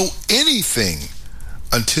 No anything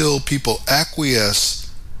until people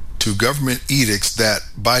acquiesce to government edicts that,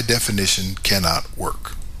 by definition, cannot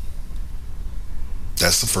work.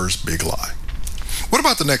 That's the first big lie. What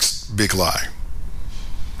about the next big lie?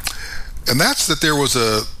 And that's that there was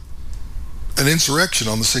an insurrection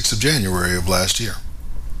on the 6th of January of last year.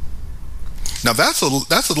 Now that's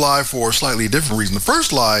a lie for a slightly different reason. The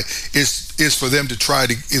first lie is for them to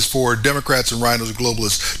is for Democrats and rhinos and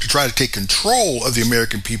globalists to try to take control of the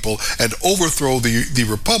American people and overthrow the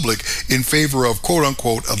republic in favor of, quote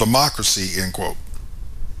unquote, a democracy, end quote.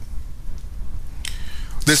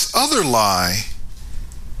 This other lie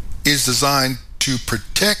is designed to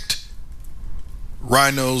protect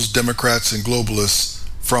rhinos, Democrats, and globalists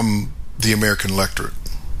from the American electorate.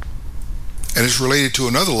 And it's related to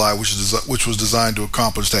another lie which was designed to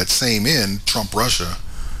accomplish that same end, Trump-Russia,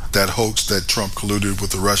 that hoax that Trump colluded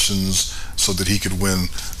with the Russians so that he could win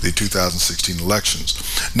the 2016 elections.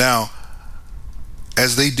 Now,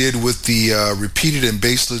 as they did with the repeated and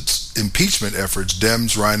baseless impeachment efforts,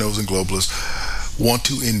 Dems, rhinos, and globalists want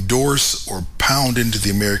to endorse or pound into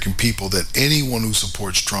the American people that anyone who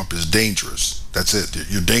supports Trump is dangerous. That's it.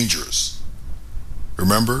 You're dangerous.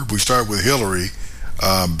 Remember, we started with Hillary,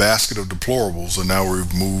 basket of deplorables, and now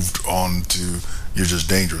we've moved on to you're just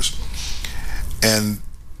dangerous. And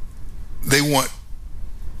they want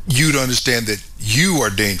you to understand that you are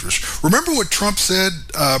dangerous. Remember what Trump said,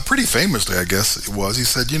 pretty famously, I guess it was. He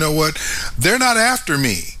said, you know what? They're not after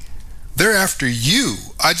me. They're after you.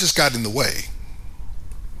 I just got in the way.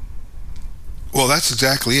 Well, that's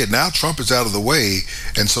exactly it. Now Trump is out of the way,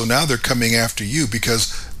 and so now they're coming after you, because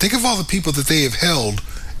think of all the people that they have held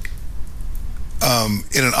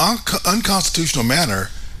in an unconstitutional manner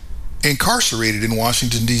incarcerated in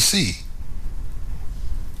Washington, D.C.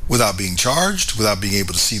 without being charged, without being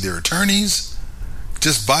able to see their attorneys,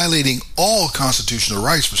 just violating all constitutional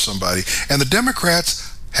rights for somebody. And the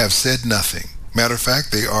Democrats have said nothing. Matter of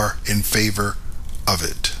fact, they are in favor of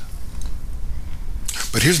it.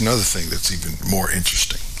 But here's another thing that's even more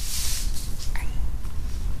interesting.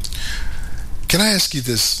 Can I ask you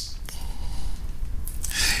this?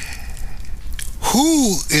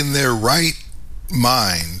 Who in their right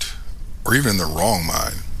mind, or even in their wrong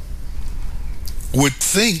mind, would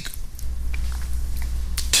think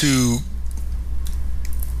to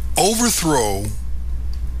overthrow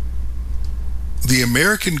the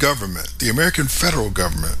American government, the American federal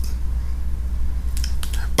government,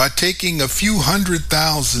 by taking a few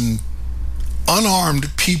 100,000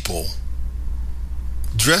 unarmed people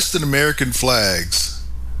dressed in American flags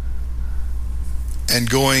and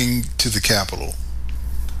going to the Capitol.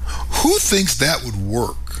 Who thinks that would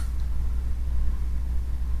work?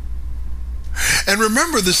 And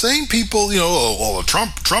remember, the same people, the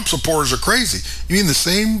Trump supporters are crazy. You mean the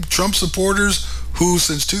same Trump supporters who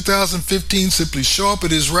since 2015 simply show up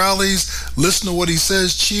at his rallies, listen to what he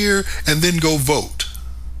says, cheer, and then go vote?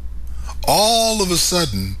 All of a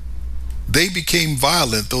sudden, they became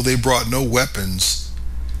violent, though they brought no weapons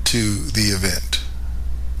to the event.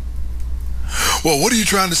 Well, what are you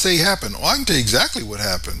trying to say happened? Well, I can tell you exactly what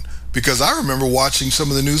happened, because I remember watching some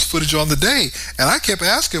of the news footage on the day, and I kept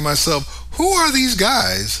asking myself, who are these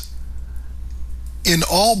guys in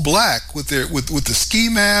all black with the ski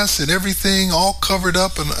masks and everything all covered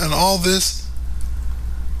up and all this?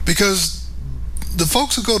 Because the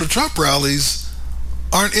folks who go to Trump rallies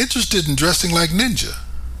aren't interested in dressing like ninja.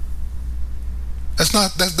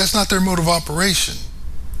 That's not their mode of operation.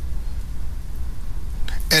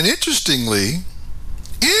 And interestingly,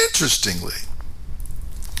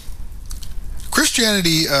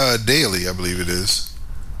 Christianity Daily, I believe it is,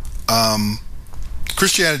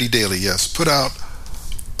 Christianity Daily, yes, put out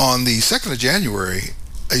on the 2nd of January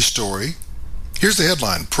a story. Here's the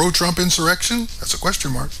headline: Pro-Trump insurrection? That's a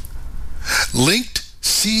question mark. Linked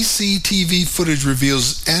CCTV footage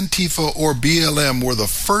reveals Antifa or BLM were the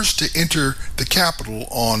first to enter the Capitol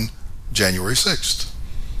on January 6th.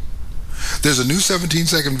 There's a new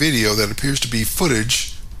 17-second video that appears to be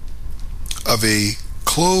footage of a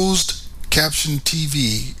closed caption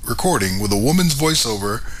TV recording with a woman's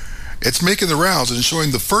voiceover. It's making the rounds and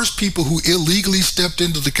showing the first people who illegally stepped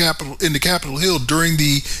into Capitol Hill during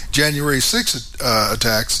the January 6th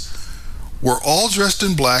attacks were all dressed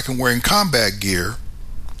in black and wearing combat gear,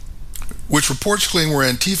 which reports claim were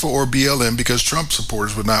Antifa or BLM because Trump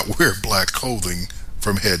supporters would not wear black clothing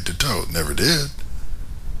from head to toe. Never did.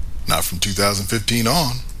 Not from 2015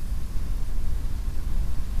 on.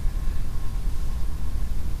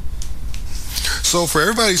 So for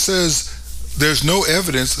everybody who says there's no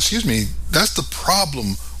evidence, that's the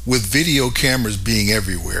problem with video cameras being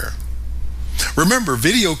everywhere. Remember,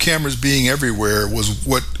 video cameras being everywhere was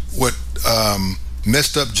what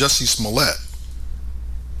messed up Jussie Smollett.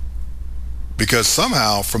 Because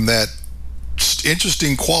somehow from that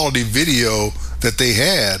interesting quality video that they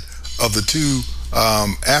had of the two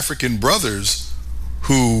African brothers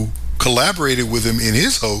who collaborated with him in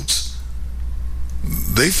his hoax,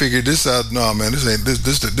 they figured this out. No, man,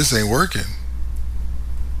 this ain't working.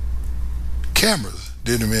 Cameras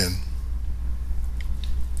did him in,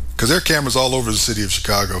 because there are cameras all over the city of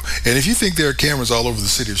Chicago. And if you think there are cameras all over the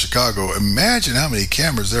city of Chicago, imagine how many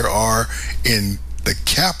cameras there are in the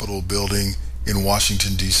Capitol building in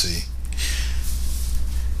Washington, D.C.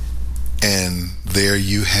 And there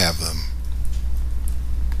you have them.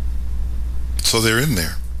 So they're in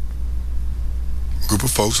there. Group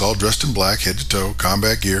of folks all dressed in black, head to toe,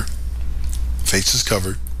 combat gear, faces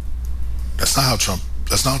covered. That's not how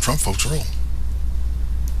Trump folks roll.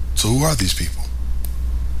 So who are these people?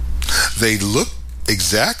 They look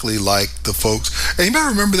exactly like the folks. Anybody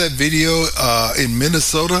remember that video in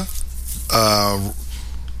Minnesota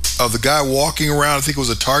of the guy walking around, I think it was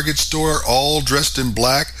a Target store, all dressed in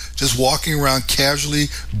black, just walking around casually,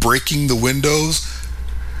 breaking the windows.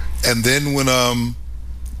 And then when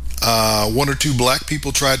one or two black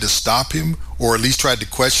people tried to stop him, or at least tried to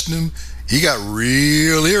question him, he got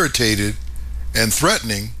real irritated and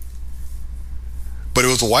threatening. But it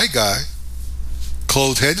was a white guy,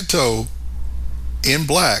 clothed head to toe, in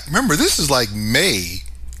black. Remember, this is like May.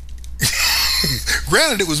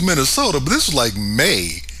 Granted, it was Minnesota, but this was like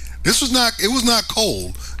May. It was not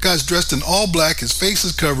cold. Guy's dressed in all black, his face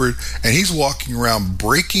is covered, and he's walking around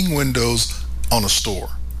breaking windows on a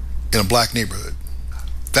store in a black neighborhood.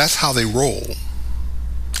 That's how they roll.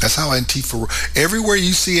 That's how Antifa roll. Everywhere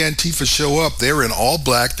you see Antifa show up, they're in all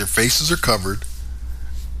black, their faces are covered,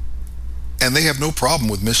 and they have no problem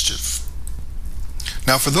with mischief.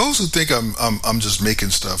 Now, for those who think I'm just making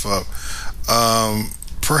stuff up,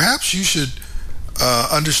 perhaps you should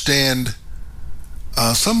understand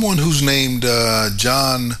someone who's named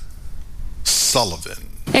John Sullivan.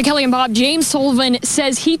 Hey, Kelly and Bob, James Sullivan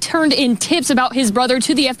says he turned in tips about his brother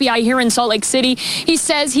to the FBI here in Salt Lake City. He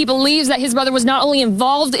says he believes that his brother was not only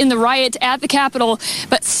involved in the riot at the Capitol,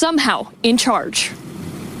 but somehow in charge.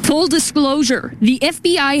 Full disclosure, the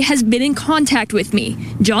FBI has been in contact with me.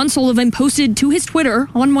 John Sullivan posted to his Twitter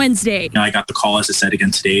on Wednesday. I got the call, as I said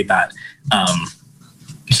again today, that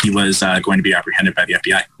he was going to be apprehended by the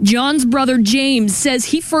FBI. John's brother James says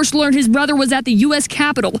he first learned his brother was at the U.S.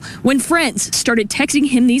 Capitol when friends started texting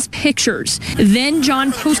him these pictures. Then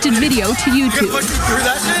John posted video to YouTube.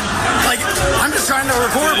 I'm just trying to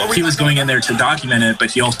record. He was going in there to document it,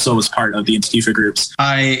 but he also was part of the Antifa groups.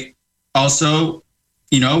 I also,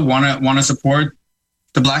 want to support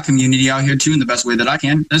the Black community out here too in the best way that I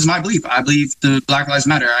can. That's my belief. I believe the Black Lives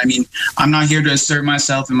Matter. I mean, I'm not here to assert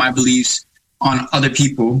myself and my beliefs on other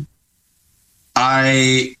people.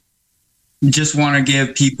 I just want to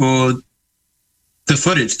give people the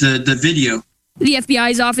footage, the video. The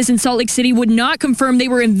FBI's office in Salt Lake City would not confirm they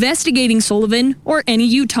were investigating Sullivan or any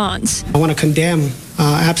Utahns. I want to condemn,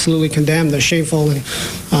 absolutely condemn the shameful and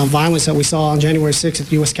violence that we saw on January 6th at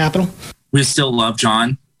the U.S. Capitol. We still love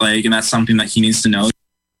John, and that's something that he needs to know.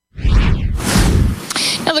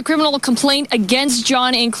 Now, the criminal complaint against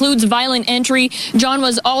John includes violent entry. John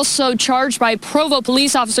was also charged by Provo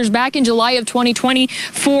police officers back in July of 2020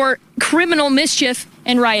 for criminal mischief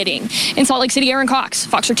and rioting. In Salt Lake City, Aaron Cox,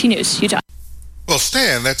 Fox 13 News, Utah. Well,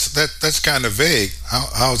 Stan, that's kind of vague.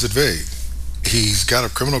 How is it vague? He's got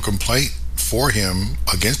a criminal complaint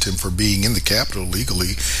against him for being in the Capitol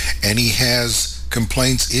legally, and he has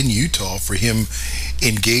complaints in Utah for him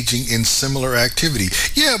engaging in similar activity.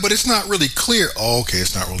 Yeah, but it's not really clear. Oh, okay,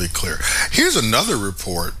 it's not really clear. Here's another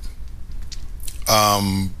report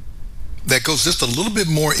that goes just a little bit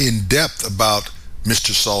more in depth about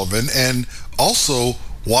Mr. Sullivan, and also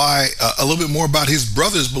why a little bit more about his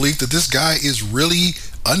brother's belief that this guy is really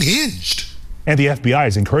unhinged. And the FBI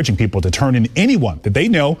is encouraging people to turn in anyone that they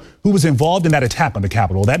know who was involved in that attack on the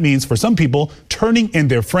Capitol. That means for some people, turning in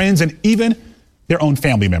their friends and even their own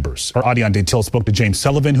family members. Our Adian Detil spoke to James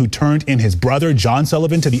Sullivan, who turned in his brother, John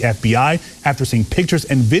Sullivan, to the FBI after seeing pictures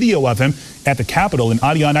and video of him at the Capitol. And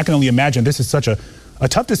Adian, I can only imagine this is such a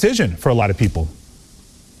tough decision for a lot of people.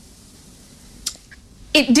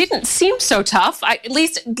 It didn't seem so tough. At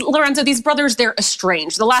least, Lorenzo, these brothers, they're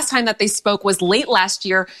estranged. The last time that they spoke was late last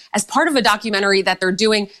year as part of a documentary that they're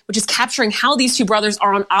doing, which is capturing how these two brothers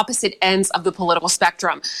are on opposite ends of the political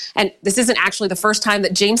spectrum. And this isn't actually the first time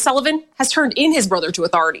that James Sullivan has turned in his brother to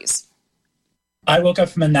authorities. I woke up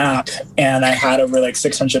from a nap and I had over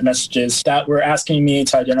 600 messages that were asking me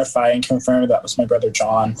to identify and confirm that was my brother,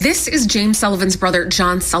 John. This is James Sullivan's brother,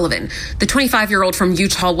 John Sullivan. The 25-year-old from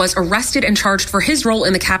Utah was arrested and charged for his role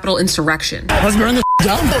in the Capitol insurrection. Let's burn this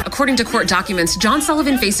down. According to court documents, John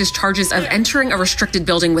Sullivan faces charges of entering a restricted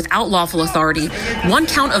building without lawful authority, 1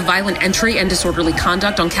 count of violent entry and disorderly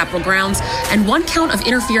conduct on Capitol grounds, and 1 count of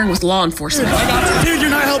interfering with law enforcement. Dude, you're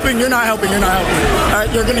not helping. All right,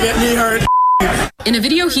 you're going to get me hurt. In a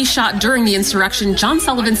video he shot during the insurrection, John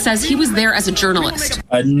Sullivan says he was there as a journalist.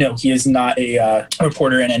 No, he is not a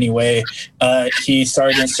reporter in any way. He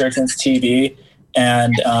started Insurgents TV,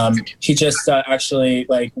 and he just actually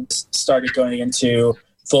started going into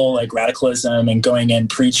full radicalism and going in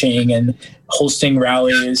preaching and hosting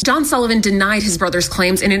rallies. John Sullivan denied his brother's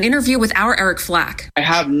claims in an interview with our Eric Flack. I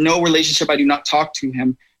have no relationship. I do not talk to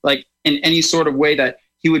him in any sort of way that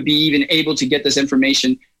he would be even able to get this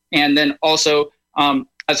information. And then also,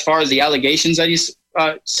 as far as the allegations that he's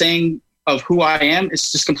saying of who I am,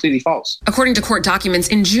 it's just completely false. According to court documents,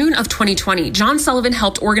 in June of 2020, John Sullivan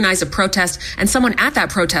helped organize a protest, and someone at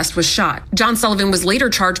that protest was shot. John Sullivan was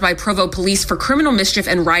later charged by Provo police for criminal mischief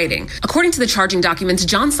and rioting. According to the charging documents,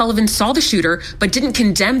 John Sullivan saw the shooter, but didn't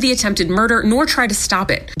condemn the attempted murder nor try to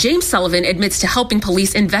stop it. James Sullivan admits to helping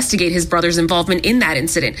police investigate his brother's involvement in that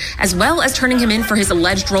incident, as well as turning him in for his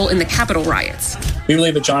alleged role in the Capitol riots. We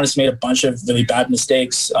believe that John has made a bunch of really bad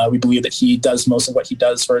mistakes. We believe that he does most of what he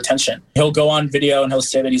does for attention. He'll go on video and he'll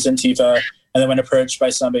say that he's Antifa, and then when approached by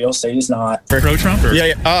somebody, he'll say he's not. Pro-Trump?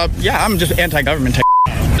 Yeah, I'm just anti-government.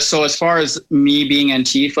 So as far as me being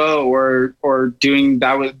Antifa or doing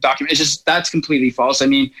that with documents, it's just that's completely false. I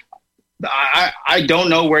mean, I don't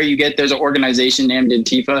know where you get there's an organization named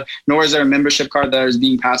Antifa, nor is there a membership card that is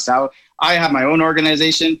being passed out. I have my own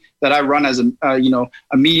organization that I run as a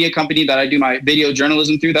media company that I do my video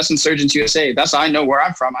journalism through. That's Insurgents USA. I know where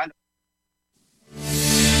I'm from.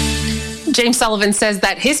 James Sullivan says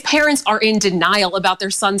that his parents are in denial about their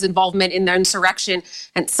son's involvement in the insurrection,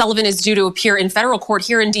 and Sullivan is due to appear in federal court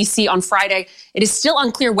here in D.C. on Friday. It is still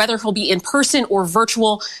unclear whether he'll be in person or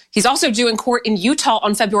virtual. He's also due in court in Utah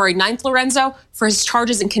on February 9th, Lorenzo, for his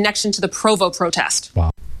charges in connection to the Provo protest.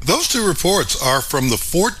 Wow. Those two reports are from the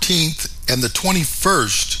 14th and the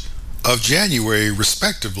 21st of January,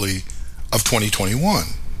 respectively, of 2021.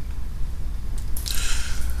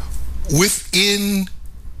 within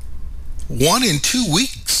 1 and 2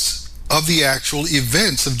 weeks of the actual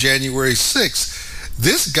events of January 6th.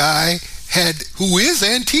 This guy who is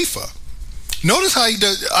Antifa. Notice how he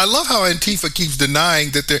does. I love how Antifa keeps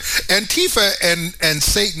denying that Antifa and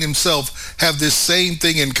Satan himself have this same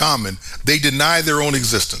thing in common. They deny their own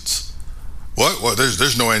existence. What? Well,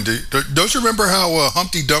 there's no Antifa. Don't you remember how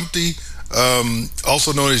Humpty Dumpty,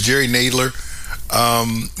 also known as Jerry Nadler,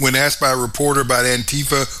 when asked by a reporter about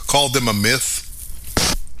Antifa, called them a myth?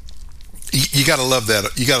 You gotta love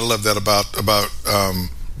that. You gotta love that about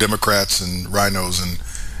Democrats and rhinos and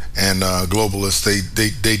globalists.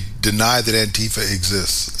 They deny that Antifa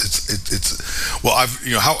exists. It's well, I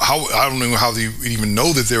don't know how they even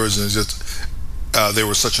know that there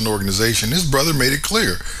was such an organization. His brother made it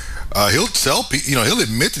clear. He'll tell people, he'll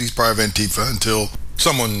admit that he's part of Antifa until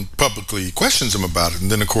someone publicly questions him about it. And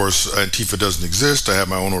then, of course, Antifa doesn't exist. I have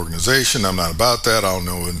my own organization. I'm not about that. I don't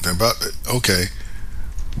know anything about it. Okay,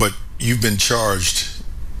 but you've been charged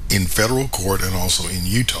in federal court and also in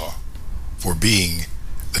Utah for being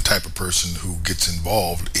the type of person who gets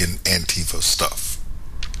involved in Antifa stuff.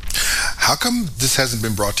 How come this hasn't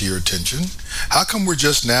been brought to your attention? How come we're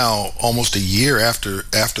just now, almost a year after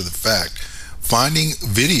the fact, finding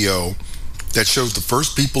video that shows the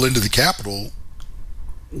first people into the Capitol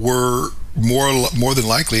were more than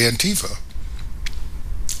likely Antifa?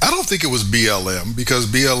 I don't think it was BLM, because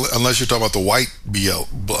unless you're talking about the white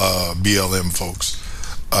BLM folks,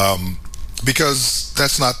 because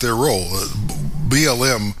that's not their role.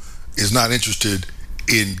 BLM is not interested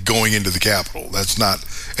in going into the Capitol. That's not,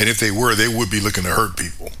 and if they were, they would be looking to hurt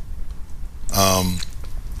people.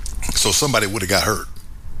 So somebody would have got hurt.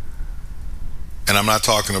 And I'm not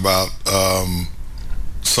talking about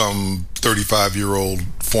some 35-year-old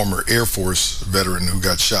former Air Force veteran who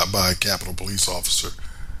got shot by a Capitol police officer.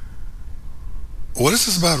 What is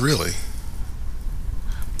this about, really?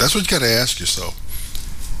 That's what you got to ask yourself.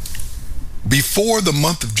 Before the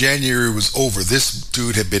month of January was over, this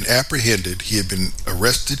dude had been apprehended, he had been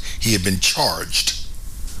arrested, he had been charged.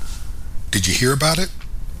 Did you hear about it?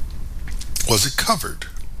 Was it covered?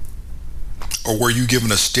 Or were you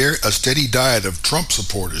given a steady diet of Trump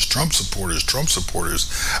supporters?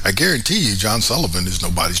 I guarantee you John Sullivan is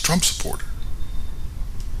nobody's Trump supporter.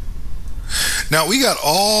 Now, we got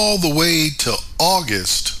all the way to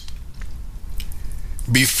August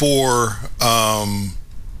before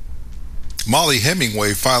Molly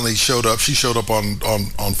Hemingway finally showed up. She showed up on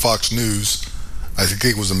Fox News. I think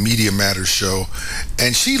it was a Media Matters show.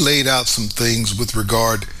 And she laid out some things with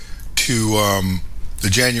regard to the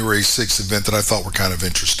January 6th event that I thought were kind of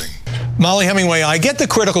interesting. Molly Hemingway, I get the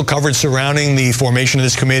critical coverage surrounding the formation of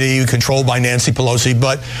this committee controlled by Nancy Pelosi,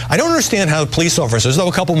 but I don't understand how police officers, though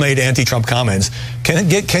a couple made anti-Trump comments, can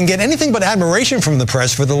get anything but admiration from the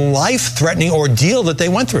press for the life-threatening ordeal that they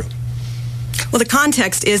went through. Well, the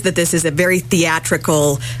context is that this is a very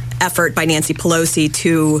theatrical effort by Nancy Pelosi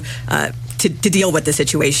to deal with the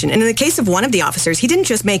situation. And in the case of one of the officers, he didn't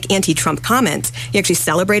just make anti-Trump comments. He actually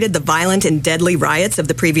celebrated the violent and deadly riots of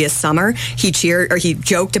the previous summer. He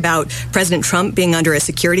joked about President Trump being under a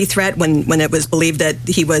security threat when it was believed that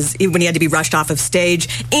when he had to be rushed off of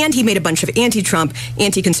stage. And he made a bunch of anti-Trump,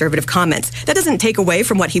 anti-conservative comments. That doesn't take away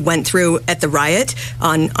from what he went through at the riot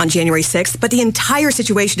on January 6th. But the entire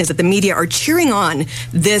situation is that the media are cheering on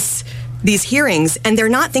these hearings, and they're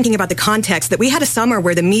not thinking about the context that we had a summer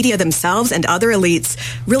where the media themselves and other elites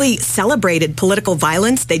really celebrated political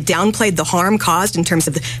violence. They downplayed the harm caused in terms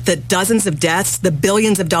of the dozens of deaths, the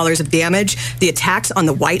billions of dollars of damage, the attacks on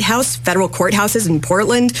the White House, federal courthouses in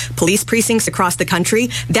Portland, police precincts across the country.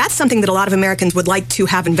 That's something that a lot of Americans would like to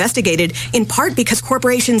have investigated, in part because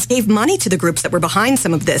corporations gave money to the groups that were behind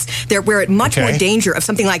some of this. We're at much more danger of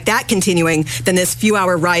something like that continuing than this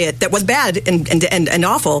few-hour riot that was bad and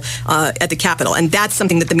awful at the Capitol. And that's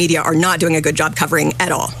something that the media are not doing a good job covering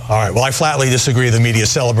at all. All right. Well, I flatly disagree. The media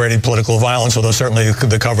celebrated political violence, although certainly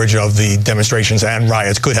the coverage of the demonstrations and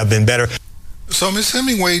riots could have been better. So Ms.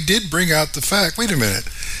 Hemingway did bring out the fact, wait a minute,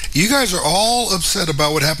 you guys are all upset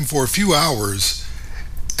about what happened for a few hours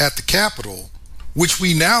at the Capitol, which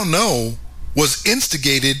we now know was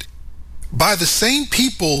instigated by the same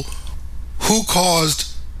people who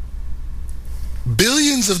caused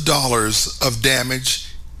billions of dollars of damage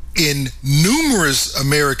in numerous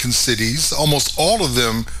American cities, almost all of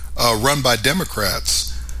them run by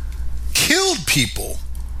Democrats, killed people,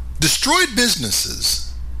 destroyed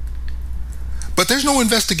businesses. But there's no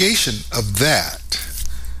investigation of that.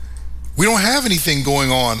 We don't have anything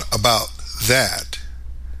going on about that.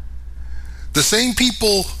 The same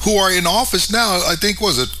people who are in office now, I think,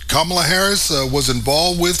 Kamala Harris was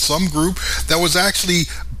involved with some group that was actually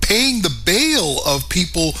paying the bail of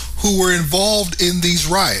people who were involved in these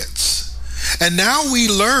riots. And now we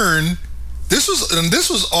learn, this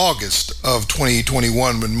was August of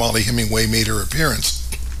 2021 when Molly Hemingway made her appearance.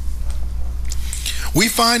 We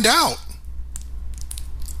find out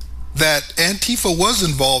that Antifa was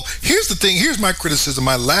involved. Here's the thing, here's my criticism,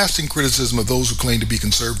 my lasting criticism of those who claim to be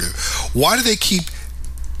conservative. Why do they keep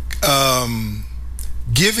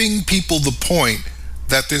giving people the point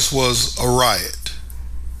that this was a riot?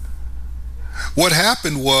 What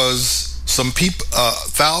happened was some people,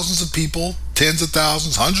 thousands of people, tens of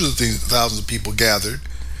thousands, hundreds of thousands of people gathered.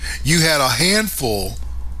 You had a handful,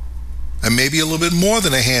 and maybe a little bit more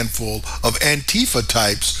than a handful, of Antifa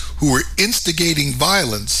types who were instigating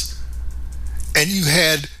violence, and you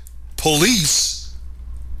had police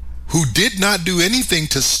who did not do anything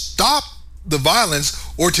to stop the violence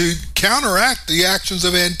or to counteract the actions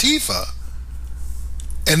of Antifa.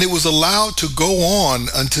 And it was allowed to go on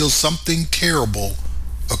until something terrible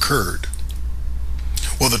occurred.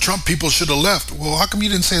 Well, the Trump people should have left. Well, how come you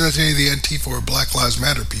didn't say that to any of the Antifa or Black Lives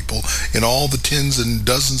Matter people in all the tens and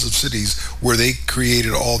dozens of cities where they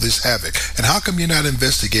created all this havoc? And how come you're not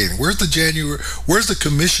investigating? Where's the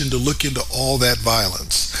commission to look into all that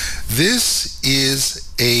violence? This is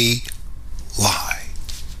a lie.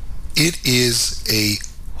 It is a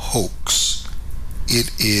hoax.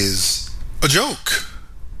 It is a joke.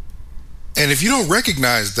 And if you don't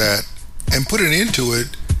recognize that and put an end to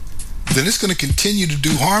it, then it's going to continue to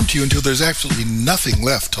do harm to you until there's absolutely nothing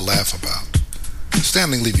left to laugh about.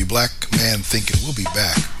 Stanley Levy, Black Man Thinking. We'll be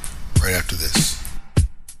back right after this.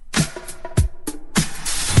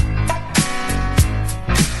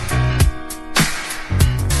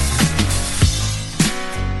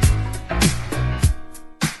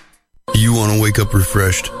 You want to wake up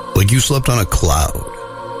refreshed, like you slept on a cloud.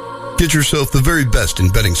 Get yourself the very best in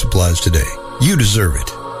bedding supplies today. You deserve it.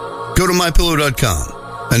 Go to MyPillow.com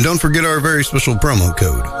and don't forget our very special promo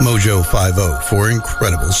code, Mojo50, for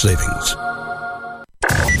incredible savings.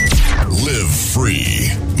 Live free.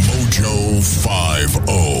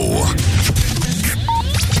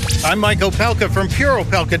 Mojo50. I'm Mike Opelka from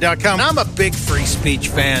PureOpelka.com. I'm a big free speech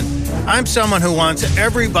fan. I'm someone who wants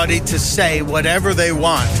everybody to say whatever they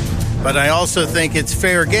want. But I also think it's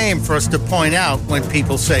fair game for us to point out when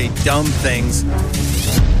people say dumb things.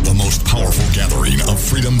 The most powerful gathering of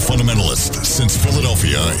freedom fundamentalists since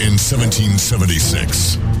Philadelphia in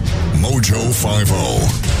 1776. Mojo50.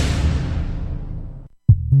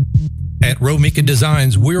 At Romika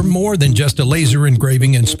Designs, we're more than just a laser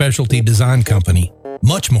engraving and specialty design company.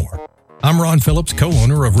 Much more. I'm Ron Phillips,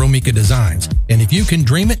 co-owner of Romika Designs, and if you can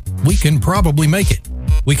dream it, we can probably make it.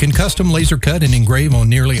 We can custom laser cut and engrave on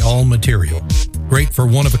nearly all material. Great for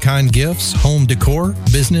one-of-a-kind gifts, home decor,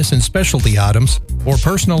 business and specialty items, or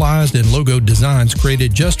personalized and logoed designs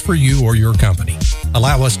created just for you or your company.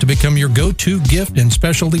 Allow us to become your go-to gift and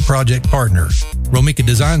specialty project partner. Romika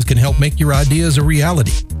Designs can help make your ideas a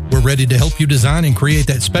reality. We're ready to help you design and create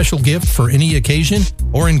that special gift for any occasion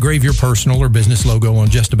or engrave your personal or business logo on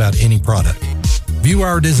just about any product. View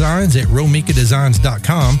our designs at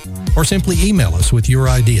romikadesigns.com or simply email us with your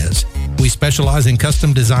ideas. We specialize in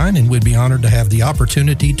custom design and we'd be honored to have the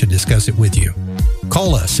opportunity to discuss it with you.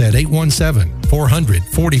 Call us at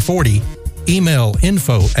 817-400-4040, email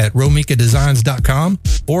info@romikadesigns.com,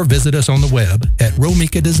 or visit us on the web at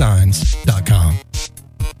romikadesigns.com.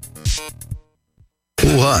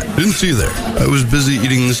 Oh, hi. Didn't see you there. I was busy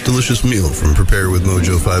eating this delicious meal from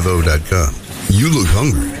preparewithmojo50.com. You look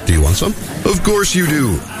hungry. Do you want some? Of course you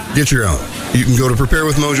do. Get your own. You can go to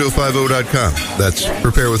preparewithmojo50.com. That's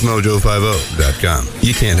preparewithmojo50.com.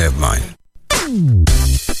 You can't have mine.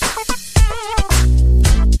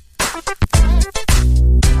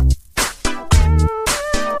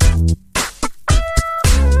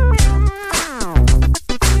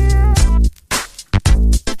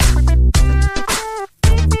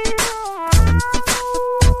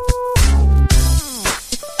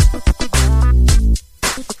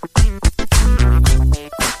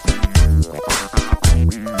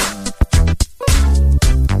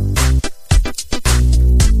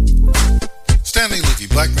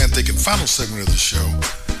 Final segment of the show.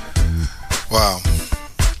 Wow.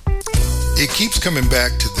 It keeps coming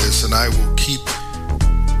back to this, and I will keep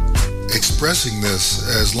expressing this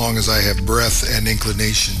as long as I have breath and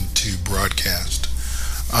inclination to broadcast.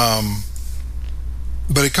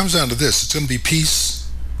 But it comes down to this. It's going to be peace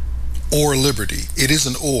or liberty. It is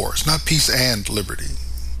an or. It's not peace and liberty.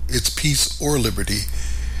 It's peace or liberty.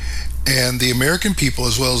 And the American people,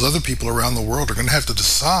 as well as other people around the world, are going to have to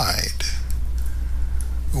decide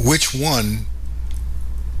which one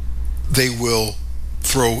they will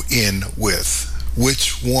throw in with.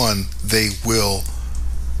 which one they will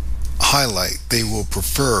highlight, they will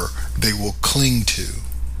prefer, they will cling to.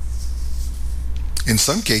 In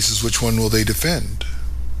some cases, which one will they defend?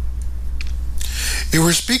 If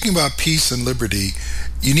we're speaking about peace and liberty,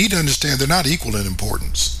 you need to understand they're not equal in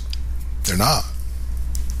importance. They're not.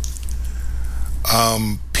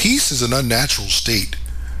 Peace is an unnatural state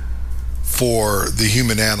for the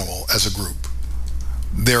human animal as a group.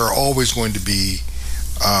 There are always going to be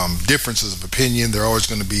differences of opinion. There are always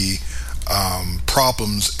going to be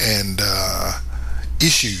problems and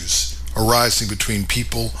issues arising between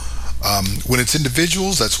people. When it's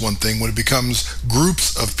individuals, that's one thing. When it becomes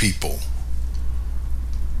groups of people,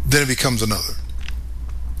 then it becomes another.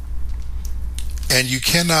 And you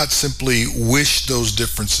cannot simply wish those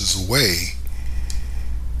differences away.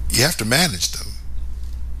 You have to manage them.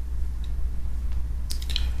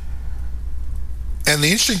 And the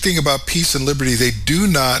interesting thing about peace and liberty,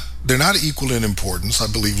 they're not equal in importance.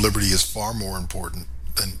 I believe liberty is far more important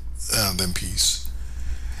than peace.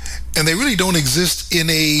 And they really don't exist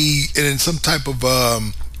in some type of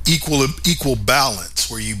equal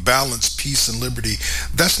balance where you balance peace and liberty.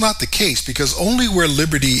 That's not the case, because only where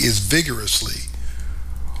liberty is vigorously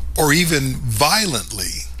or even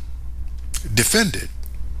violently defended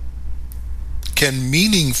can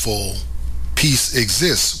meaningful peace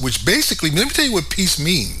exist, which basically, let me tell you what peace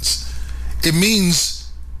means. It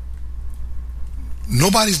means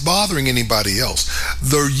nobody's bothering anybody else.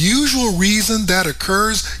 The usual reason that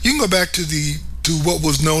occurs, you can go back to what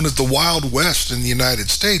was known as the Wild West in the United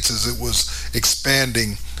States as it was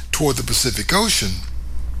expanding toward the Pacific Ocean.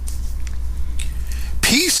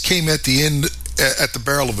 Peace came at the end, at the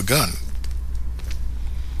barrel of a gun.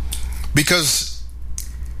 Because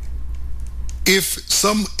if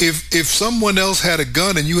someone else had a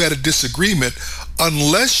gun and you had a disagreement,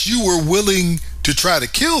 unless you were willing to try to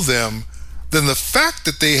kill them, then the fact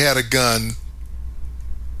that they had a gun,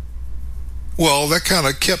 well, that kind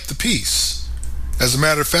of kept the peace. As a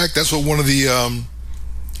matter of fact, that's what one of the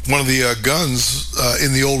guns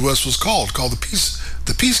in the Old West was called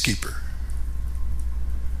the Peacekeeper.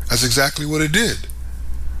 That's exactly what it did.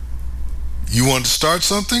 You want to start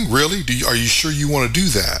something? Really? Are you sure you want to do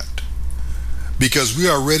that? Because we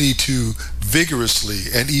are ready to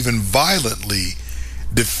vigorously and even violently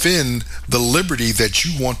defend the liberty that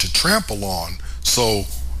you want to trample on. So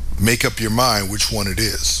make up your mind which one it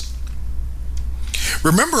is.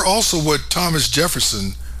 Remember also what Thomas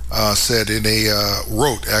Jefferson said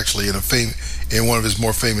wrote in one of his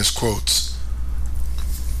more famous quotes.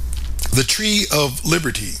 The tree of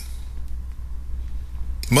liberty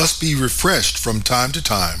must be refreshed from time to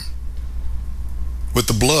time with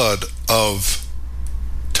the blood of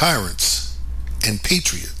tyrants and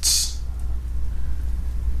patriots.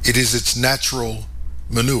 It is its natural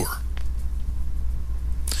manure.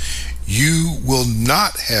 You will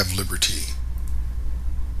not have liberty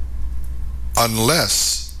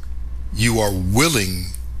unless you are willing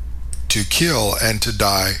to kill and to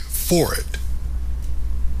die for it.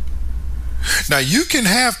 Now you can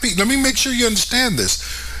have peace. Let me make sure you understand this.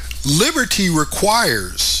 Liberty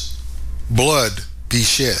requires blood be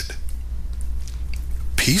shed.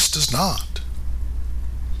 Peace does not.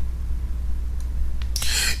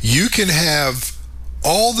 You can have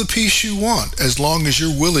all the peace you want as long as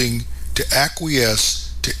you're willing to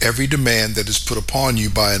acquiesce to every demand that is put upon you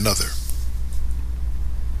by another.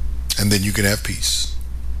 And then you can have peace.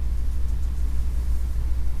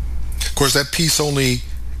 Of course, that peace only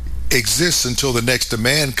exists until the next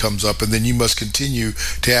demand comes up, and then you must continue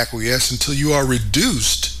to acquiesce until you are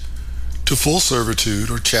reduced to full servitude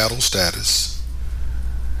or chattel status.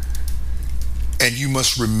 And you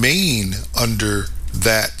must remain under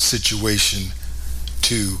that situation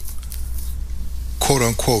to, quote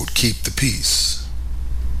unquote, keep the peace.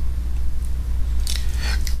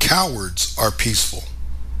 Cowards are peaceful.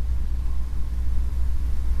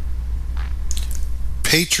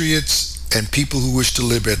 Patriots and people who wish to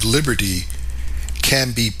live at liberty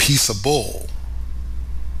can be peaceable,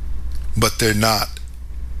 but they're not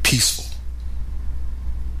peaceful.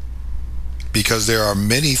 Because there are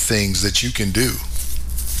many things that you can do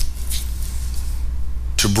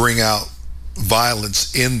to bring out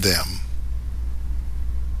violence in them.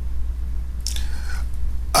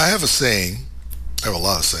 I have a saying, I have a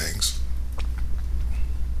lot of sayings.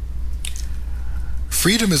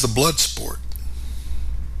 Freedom is a blood sport.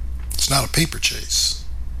 It's not a paper chase.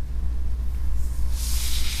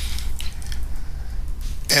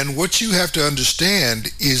 And what you have to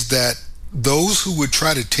understand is that those who would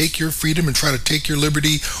try to take your freedom and try to take your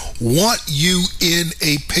liberty want you in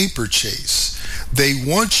a paper chase. They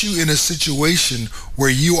want you in a situation where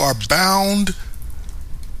you are bound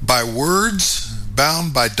by words,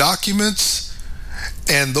 bound by documents,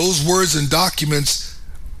 and those words and documents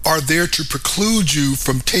are there to preclude you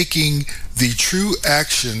from taking the true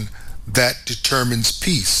action that determines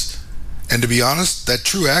peace. And to be honest, that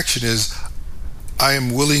true action is, I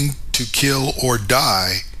am willing to kill or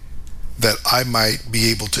die that I might be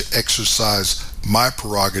able to exercise my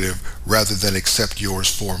prerogative rather than accept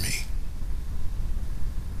yours for me.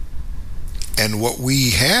 And what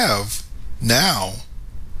we have now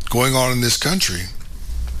going on in this country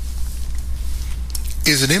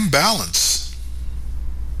is an imbalance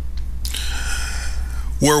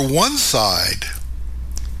where one side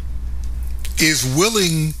is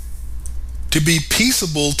willing to be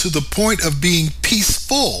peaceable to the point of being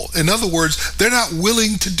peaceful. In other words, they're not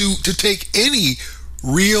willing to take any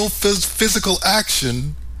real physical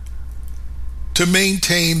action to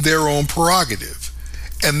maintain their own prerogative.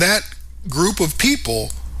 And that group of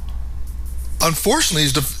people, unfortunately,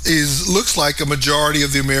 looks like a majority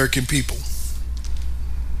of the American people.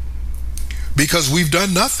 Because we've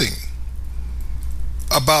done nothing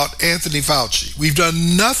about Anthony Fauci. We've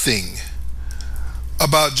done nothing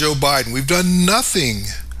about Joe Biden. We've done nothing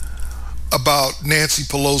about Nancy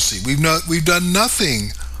Pelosi. We've done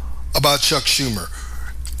nothing about Chuck Schumer.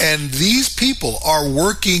 And these people are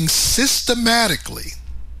working systematically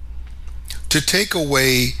to take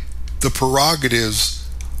away the prerogatives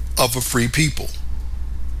of a free people.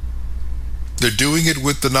 They're doing it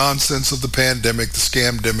with the nonsense of the pandemic, the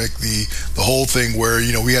scamdemic, the whole thing where,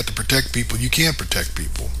 we have to protect people. You can't protect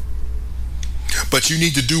people. But you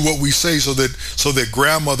need to do what we say so that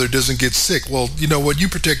grandmother doesn't get sick. Well, you know what? You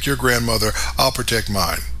protect your grandmother, I'll protect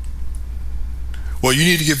mine. Well, you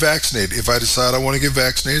need to get vaccinated. If I decide I want to get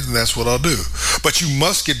vaccinated, then that's what I'll do. But you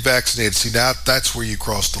must get vaccinated. See, now that's where you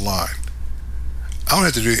cross the line. I don't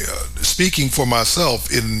have to do, speaking for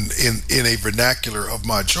myself in a vernacular of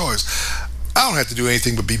my choice, I don't have to do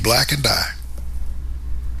anything but be black and die.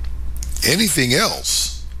 Anything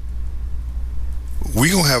else,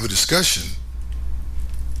 we're going to have a discussion.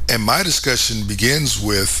 And my discussion begins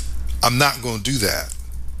with, I'm not going to do that.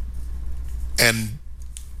 And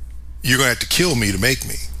you're going to have to kill me to make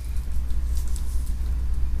me.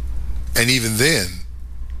 And even then,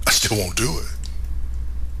 I still won't do it.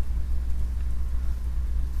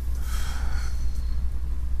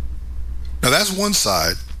 Now that's one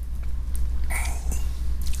side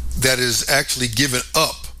that is actually given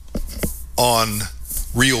up on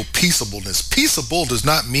real peaceableness. Peaceable does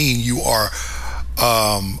not mean you are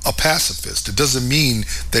a pacifist. It doesn't mean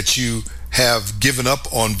that you have given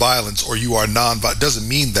up on violence or you are non-violent. It doesn't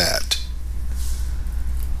mean that.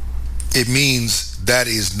 It means that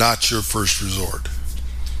is not your first resort.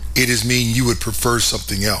 It is mean you would prefer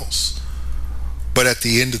something else. But at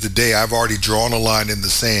the end of the day, I've already drawn a line in the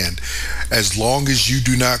sand. As long as you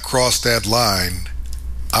do not cross that line,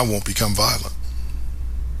 I won't become violent.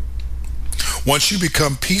 Once you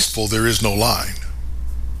become peaceful, there is no line.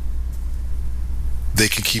 They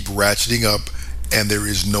can keep ratcheting up, and there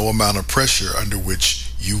is no amount of pressure under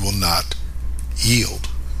which you will not yield.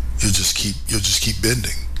 You'll just keep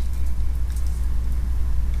bending.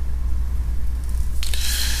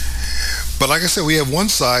 But like I said, we have one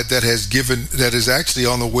side that is actually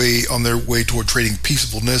on their way toward trading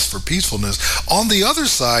peacefulness for peacefulness. On the other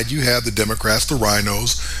side, you have the Democrats, the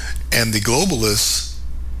rhinos, and the globalists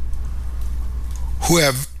who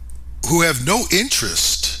have no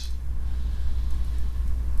interest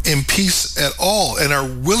in peace at all and are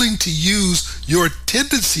willing to use your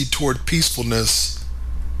tendency toward peacefulness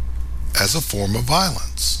as a form of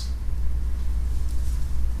violence.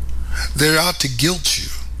 They're out to guilt you.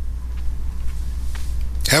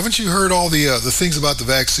 Haven't you heard all the things about the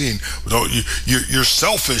vaccine? No, you're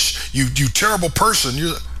selfish. You terrible person.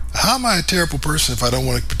 How am I a terrible person if I don't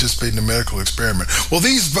want to participate in a medical experiment? Well,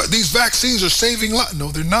 these vaccines are saving lives. No,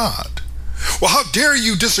 they're not. Well, how dare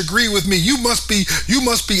you disagree with me? You must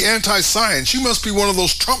be anti-science. You must be one of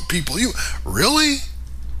those Trump people. You really?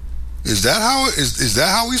 Is that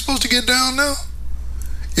how we're supposed to get down now?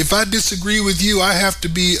 If I disagree with you, I have to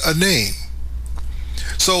be a name.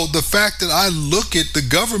 So the fact that I look at the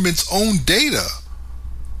government's own data,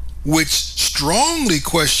 which strongly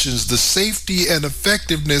questions the safety and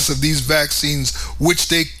effectiveness of these vaccines, which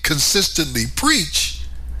they consistently preach,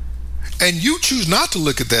 and you choose not to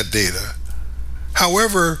look at that data.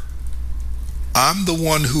 However, I'm the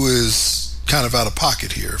one who is kind of out of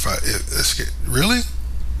pocket here. Really?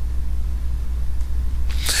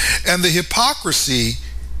 And the hypocrisy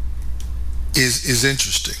is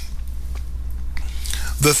interesting.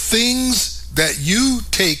 The things that you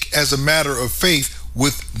take as a matter of faith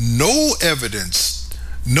with no evidence,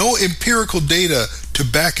 no empirical data to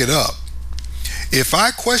to back it up. If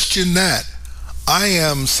I question that, I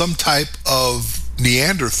am some type of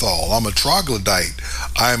Neanderthal. I'm a troglodyte.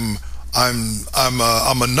 I'm a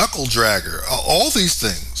knuckle dragger. All these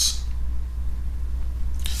things.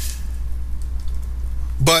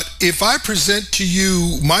 But if I present to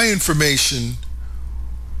you my information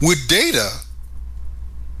with data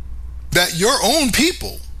that your own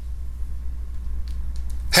people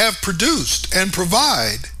have produced and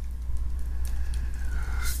provide,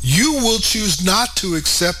 you will choose not to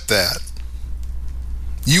accept that.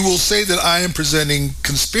 You will say that I am presenting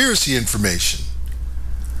conspiracy information.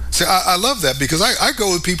 See, I love that, because I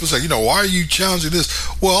go with people say, why are you challenging this?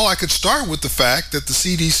 Well, I could start with the fact that the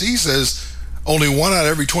CDC says only 1 out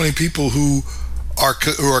of every 20 people who are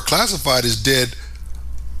classified as dead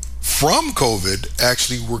from COVID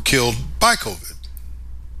actually were killed by COVID.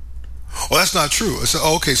 Well, that's not true. I said,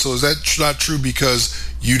 okay, so is that not true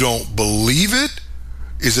because you don't believe it?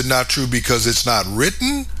 Is it not true because it's not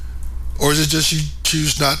written? Or is it just you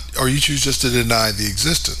choose just to deny the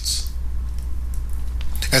existence?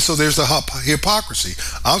 And so there's the hypocrisy.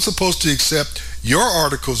 I'm supposed to accept your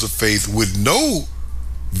articles of faith with no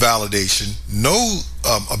validation, no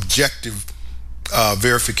objective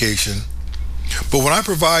verification. But when I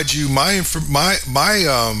provide you my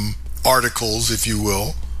articles, if you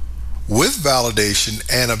will, with validation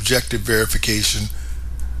and objective verification,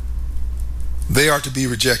 they are to be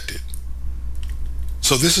rejected.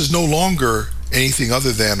 So this is no longer anything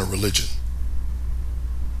other than a religion.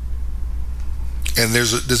 And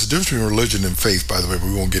there's a difference between religion and faith, by the way, but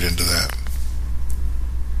we won't get into that.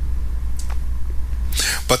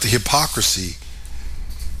 But the hypocrisy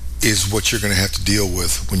is what you're going to have to deal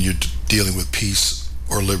with when you're dealing with peace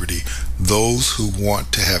or liberty. Those who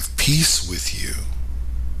want to have peace with you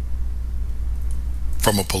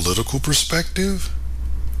from a political perspective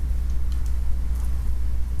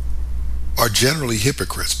are generally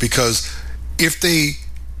hypocrites, because if they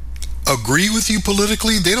agree with you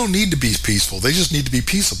politically, they don't need to be peaceful. They just need to be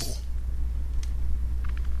peaceable.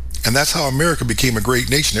 And that's how America became a great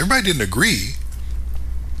nation. Everybody didn't agree,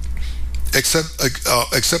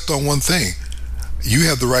 except on one thing. You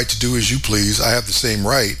have the right to do as you please. I have the same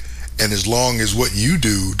right. And as long as what you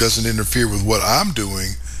do doesn't interfere with what I'm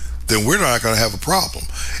doing, then we're not going to have a problem.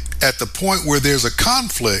 At the point where there's a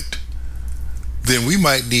conflict, then we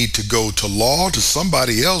might need to go to law, to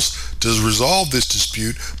somebody else to resolve this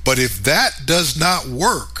dispute. But if that does not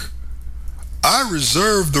work, I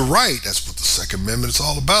reserve the right, that's what the Second Amendment is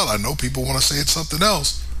all about. I know people want to say it's something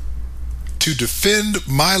else, to defend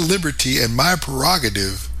my liberty and my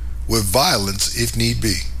prerogative with violence if need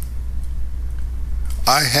be.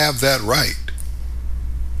 I have that right.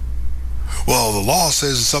 Well, the law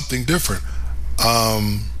says something different.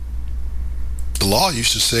 The law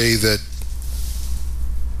used to say that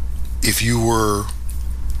if you were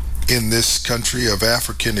in this country of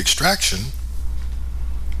African extraction,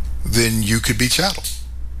 then you could be chattel.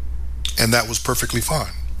 And that was perfectly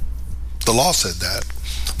fine. The law said that.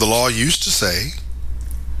 The law used to say,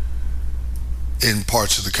 in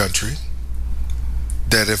parts of the country,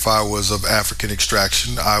 that if I was of African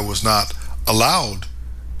extraction, I was not allowed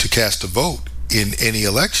to cast a vote in any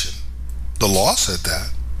election. The law said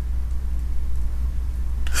that.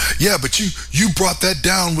 Yeah, but you brought that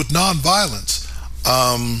down with nonviolence.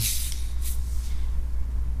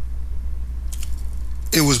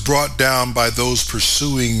 It was brought down by those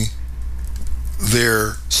pursuing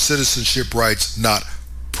their citizenship rights, not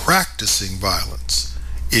practicing violence.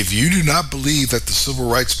 If you do not believe that the civil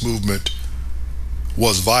rights movement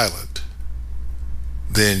was violent,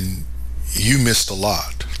 then you missed a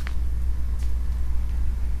lot.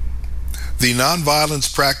 The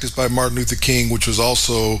nonviolence practiced by Martin Luther King, which was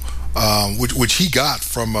also which he got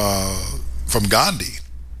from Gandhi.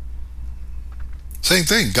 Same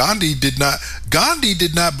thing. Gandhi did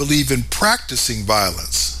not believe in practicing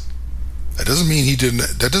violence. That doesn't mean he didn't.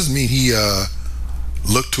 That doesn't mean he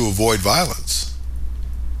looked to avoid violence,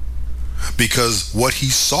 because what he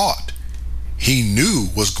sought, he knew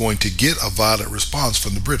was going to get a violent response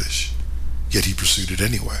from the British. Yet he pursued it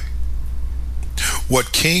anyway.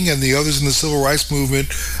 What King and the others in the civil rights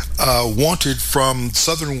movement wanted from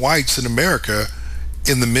Southern whites in America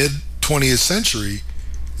in the mid-20th century,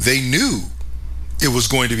 they knew it was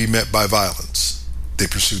going to be met by violence. They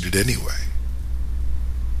pursued it anyway.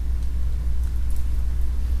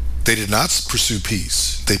 They did not pursue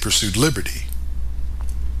peace. They pursued liberty.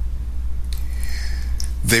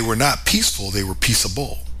 They were not peaceful. They were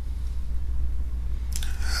peaceable.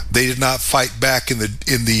 They did not fight back in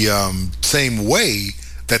the same way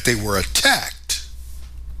that they were attacked,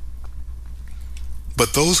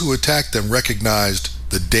 But those who attacked them recognized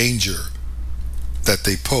the danger that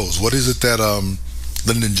they pose. What is it that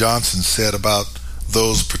Lyndon Johnson said about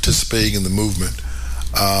those participating in the movement?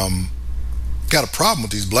 Got a problem with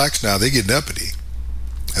these blacks now. They get uppity.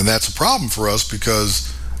 And that's a problem for us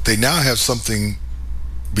because they now have something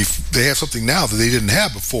now that they didn't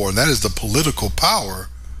have before, and that is the political power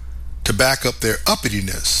to back up their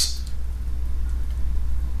uppityness.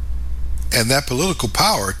 And that political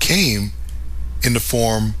power came in the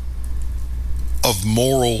form of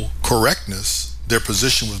moral correctness. Their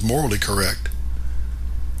position was morally correct.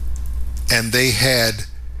 And they had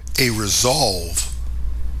a resolve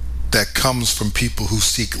that comes from people who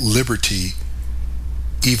seek liberty,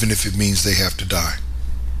 even if it means they have to die.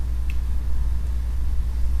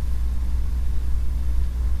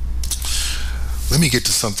 Let me get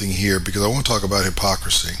to something here because I want to talk about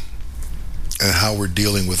hypocrisy and how we're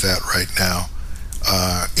dealing with that right now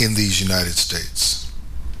in these United States.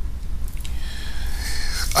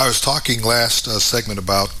 I was talking last segment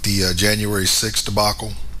about the January 6th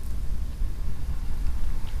debacle,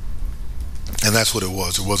 and that's what it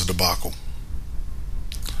was. It was a debacle.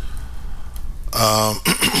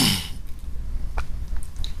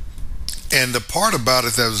 And the part about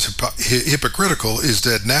it that was hypocritical is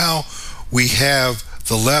that now we have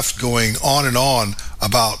the left going on and on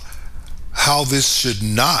about how this should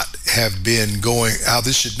not have been going, how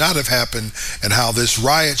this should not have happened, and how this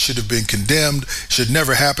riot should have been condemned, should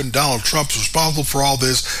never happen. Donald Trump's responsible for all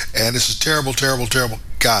this, and this is terrible, terrible, terrible.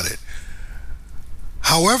 Got it.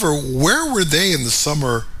 However, where were they in the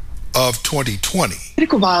summer of 2020?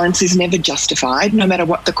 Political violence is never justified, no matter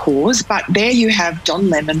what the cause. But there you have Don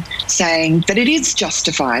Lemon saying that it is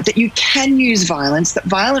justified, that you can use violence, that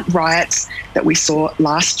violent riots that we saw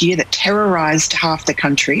last year that terrorized half the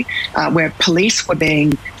country, where police were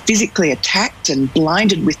being physically attacked and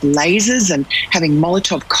blinded with lasers and having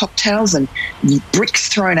Molotov cocktails and bricks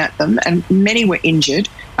thrown at them, and many were injured,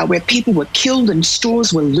 where people were killed and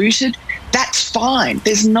stores were looted. That's fine.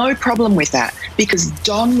 There's no problem with that because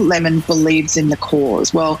Don Lemon believes in the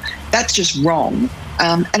cause. Well, that's just wrong.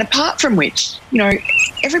 And apart from which, you know,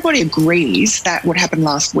 everybody agrees that what happened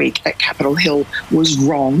last week at Capitol Hill was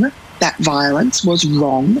wrong. That violence was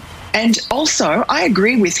wrong. And also, I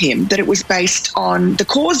agree with him that it was based on, the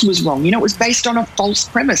cause was wrong. You know, it was based on a false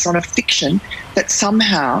premise, on a fiction that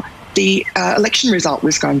somehow the election result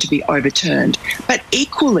was going to be overturned. But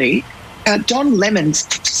equally, Don Lemon's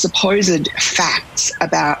supposed facts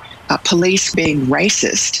about police being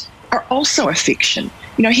racist are also a fiction.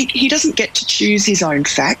 You know, he doesn't get to choose his own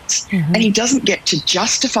facts, and he doesn't get to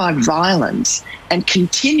justify violence and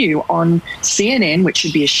continue on CNN, which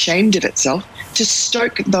should be ashamed of itself, to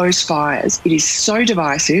stoke those fires. It is so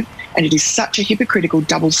divisive, and it is such a hypocritical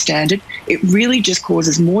double standard. It really just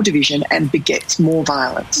causes more division and begets more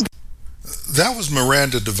violence. That was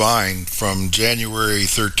Miranda Devine from January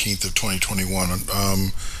 13th of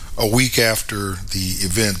 2021, a week after the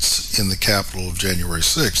events in the Capitol of January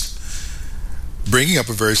 6th, bringing up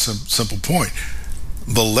a very simple point.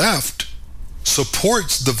 The left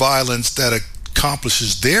supports the violence that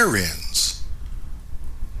accomplishes their ends,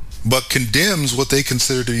 but condemns what they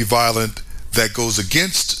consider to be violent that goes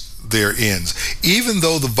against their ends, even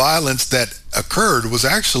though the violence that occurred was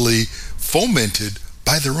actually fomented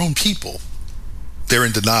by their own people. They're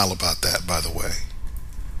in denial about that, by the way.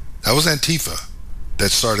 That was Antifa that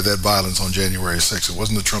started that violence on January 6th. It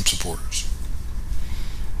wasn't the Trump supporters.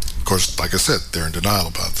 Of course, like I said, they're in denial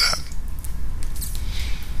about that.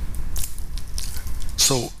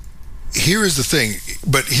 So here is the thing,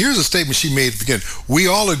 but here's a statement she made at the beginning. We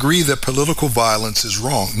all agree that political violence is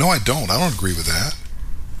wrong. No, I don't. I don't agree with that.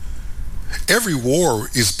 Every war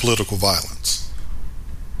is political violence.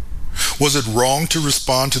 Was it wrong to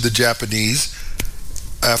respond to the Japanese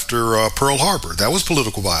after Pearl Harbor? That was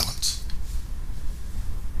political violence.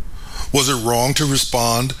 Was it wrong to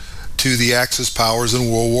respond to the Axis powers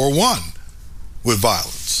in World War I with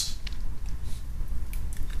violence?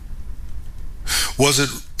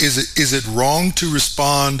 Is it wrong to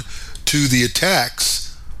respond to the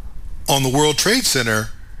attacks on the World Trade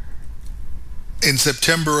Center in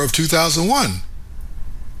September of 2001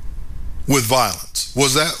 with violence?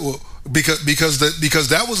 Was that because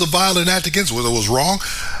that was a violent act against, whether it was wrong?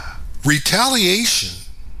 Retaliation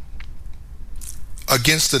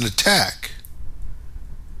against an attack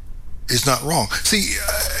is not wrong. See,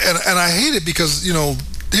 and I hate it because, you know,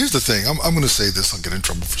 here's the thing. I'm going to say this. I'll get in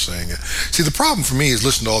trouble for saying it. See, the problem for me is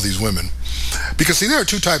listening to all these women, because see, there are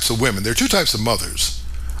two types of women. There are two types of mothers,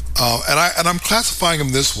 and I'm classifying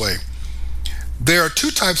them this way. There are two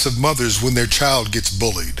types of mothers when their child gets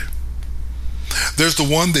bullied. There's the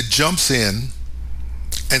one that jumps in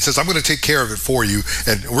and says, I'm going to take care of it for you,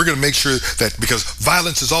 and we're going to make sure that, because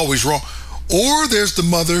violence is always wrong. Or there's the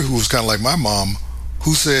mother who was kind of like my mom,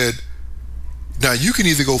 who said, now you can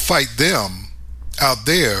either go fight them out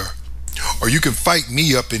there, or you can fight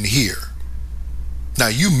me up in here. Now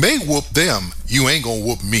you may whoop them, you ain't going to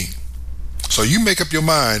whoop me. So you make up your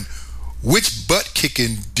mind, which butt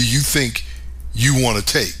kicking do you think you want to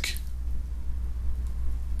take?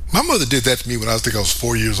 My mother did that to me when I was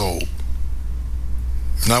 4 years old.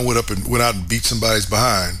 And I went out and beat somebody's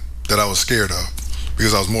behind that I was scared of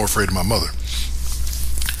because I was more afraid of my mother.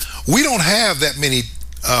 We don't have that many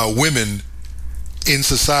women in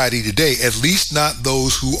society today, at least not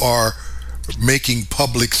those who are making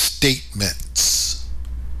public statements.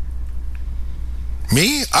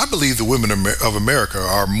 Me, I believe the women of America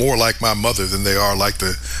are more like my mother than they are like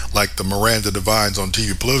the Miranda Devines on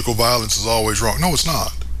TV. Political violence is always wrong. No, it's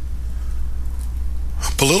not.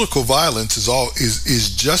 Political violence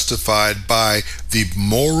is justified by the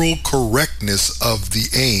moral correctness of the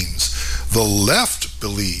aims. The left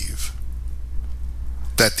believe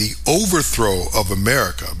that the overthrow of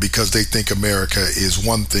America, because they think America is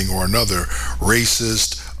one thing or another,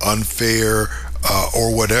 racist, unfair,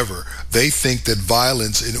 or whatever, they think that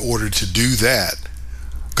violence, in order to do that,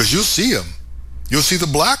 because you'll see them. You'll see the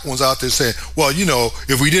black ones out there saying, well,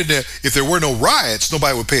 if there were no riots,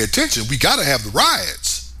 nobody would pay attention. We got to have the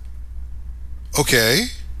riots. Okay.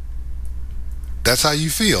 That's how you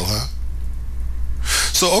feel, huh?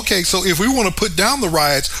 So if we want to put down the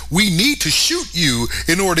riots, we need to shoot you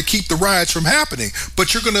in order to keep the riots from happening.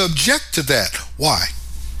 But you're going to object to that. Why?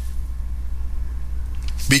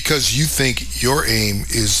 Because you think your aim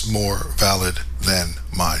is more valid than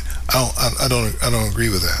mine. I don't agree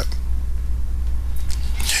with that.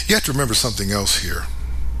 You have to remember something else here.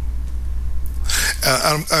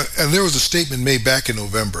 And there was a statement made back in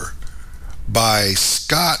November by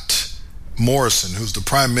Scott Morrison, who's the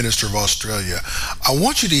Prime Minister of Australia. I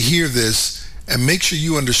want you to hear this and make sure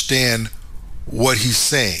you understand what he's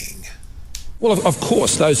saying. Well, of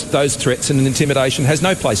course, those threats and intimidation has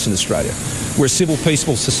no place in Australia. We're a civil,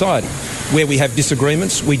 peaceful society. Where we have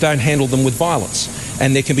disagreements, we don't handle them with violence.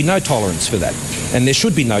 And there can be no tolerance for that. And there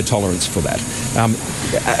should be no tolerance for that.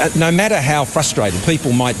 No matter how frustrated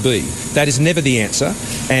people might be, that is never the answer.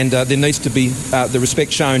 And there needs to be the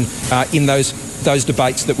respect shown in those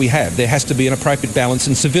debates that we have. There has to be an appropriate balance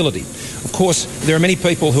and civility. Of course, there are many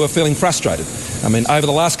people who are feeling frustrated. I mean, over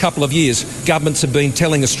the last couple of years, governments have been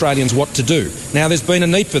telling Australians what to do. Now, there's been a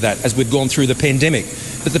need for that as we've gone through the pandemic.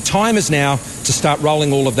 But the time is now to start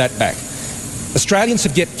rolling all of that back. Australians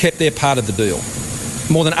have kept their part of the deal.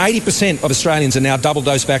 More than 80% of Australians are now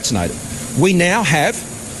double-dose vaccinated. We now have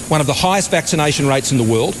one of the highest vaccination rates in the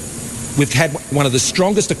world. We've had one of the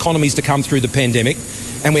strongest economies to come through the pandemic,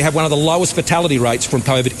 and we have one of the lowest fatality rates from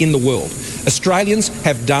COVID in the world. Australians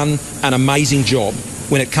have done an amazing job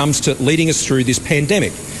when it comes to leading us through this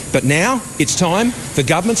pandemic. But now it's time for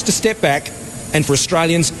governments to step back and for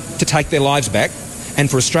Australians to take their lives back and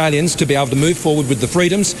for Australians to be able to move forward with the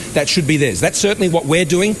freedoms that should be theirs. That's certainly what we're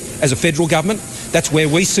doing as a federal government. That's where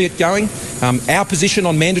we see it going. Our position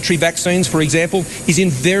on mandatory vaccines, for example, is in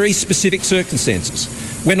very specific circumstances.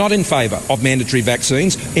 We're not in favour of mandatory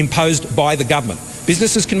vaccines imposed by the government.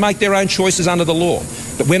 Businesses can make their own choices under the law,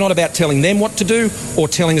 but we're not about telling them what to do or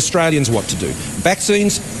telling Australians what to do.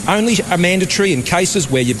 Vaccines only are mandatory in cases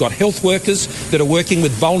where you've got health workers that are working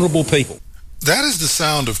with vulnerable people. That is the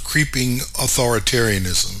sound of creeping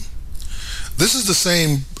authoritarianism. This is the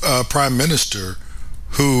same Prime Minister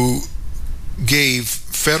who gave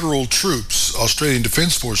federal troops, Australian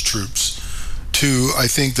Defence Force troops, to, I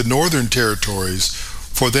think, the Northern Territories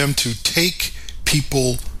for them to take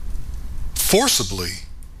people forcibly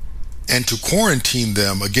and to quarantine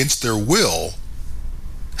them against their will,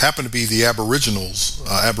 happen to be the Aboriginal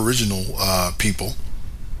people,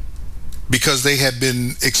 because they had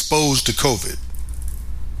been exposed to COVID.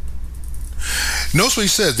 Notice what he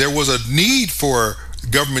said. There was a need for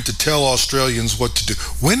government to tell Australians what to do.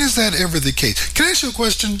 When is that ever the case? Can I ask you a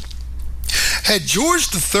question? Had George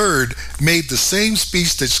III made the same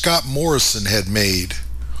speech that Scott Morrison had made,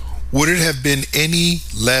 would it have been any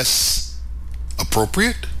less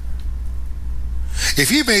appropriate? If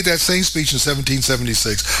he made that same speech in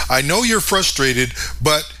 1776, I know you're frustrated,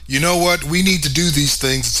 but you know what? We need to do these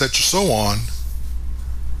things, etc., so on.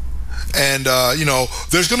 And,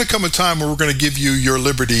 there's going to come a time where we're going to give you your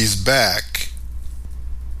liberties back.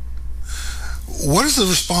 What is the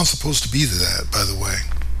response supposed to be to that, by the way?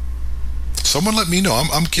 Someone let me know.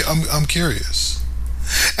 I'm curious.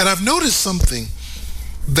 And I've noticed something,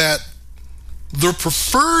 that the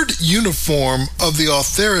preferred uniform of the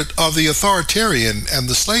authoritarian and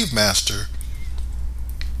the slave master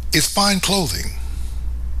is fine clothing,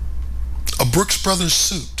 a Brooks Brothers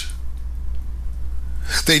suit.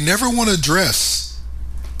 They never want to dress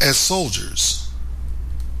as soldiers,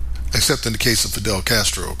 except in the case of Fidel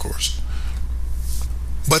Castro, of course.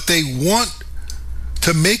 But they want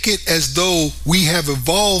to make it as though we have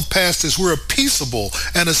evolved past this. We're a peaceable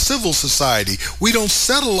and a civil society. We don't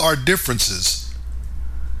settle our differences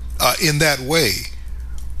in that way,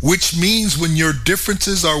 which means when your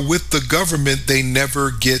differences are with the government, they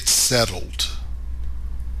never get settled.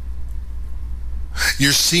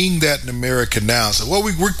 You're seeing that in America now. So, well,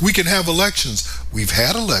 we can have elections. We've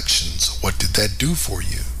had elections. What did that do for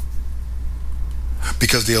you?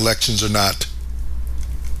 Because the elections are not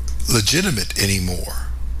legitimate anymore.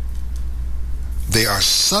 They are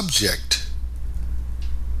subject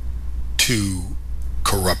to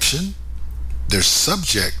corruption. They're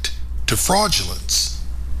subject to fraudulence.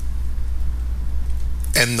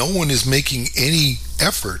 And no one is making any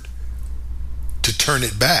effort to turn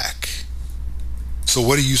it back. So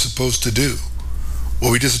what are you supposed to do?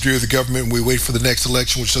 Well, we disagree with the government and we wait for the next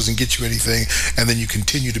election, which doesn't get you anything, and then you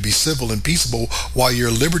continue to be civil and peaceable while your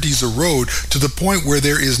liberties erode to the point where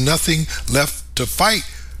there is nothing left to fight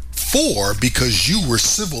for because you were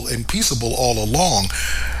civil and peaceable all along.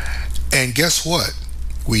 And guess what?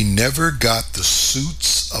 We never got the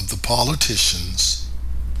suits of the politicians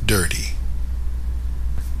dirty.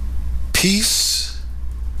 Peace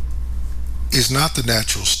is not the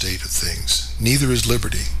natural state of things. Neither is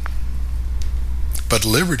liberty. But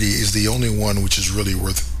liberty is the only one which is really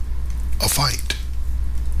worth a fight.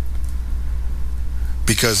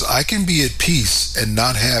 Because I can be at peace and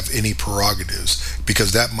not have any prerogatives,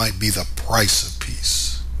 because that might be the price of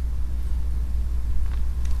peace.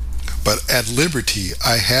 But at liberty,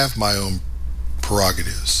 I have my own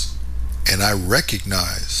prerogatives, and I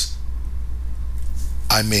recognize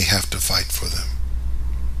I may have to fight for them.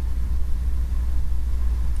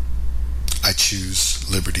 I choose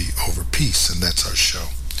liberty over peace, and that's our show.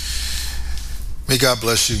 May God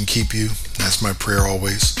bless you and keep you. That's my prayer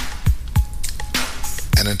always.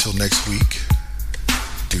 And until next week,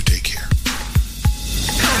 do take care.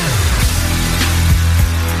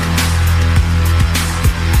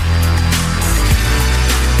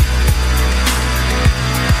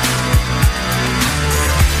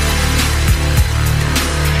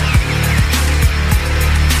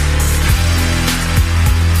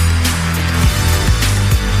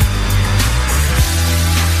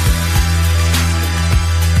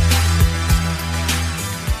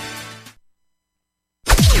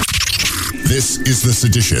 This is the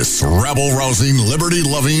seditious, rabble-rousing,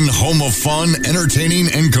 liberty-loving, home of fun, entertaining,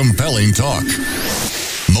 and compelling talk.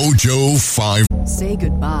 Mojo 5. Say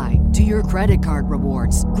goodbye to your credit card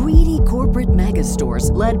rewards. Greedy corporate mega stores,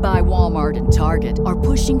 led by Walmart and Target, are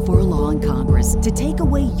pushing for a law in Congress to take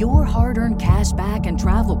away your hard-earned cash back and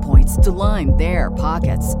travel points to line their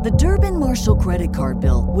pockets. The Durbin-Marshall credit card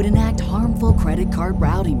bill would enact harmful credit card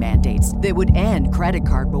routing mandates that would end credit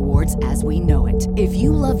card rewards as we know it. If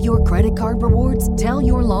you love your credit card rewards, tell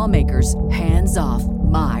your lawmakers, hands off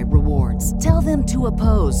my rewards. Tell them to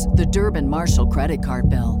oppose the Durbin-Marshall credit card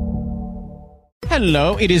bill.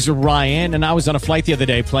 Hello, it is Ryan, and I was on a flight the other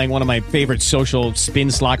day playing one of my favorite social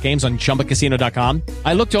spin slot games on ChumbaCasino.com.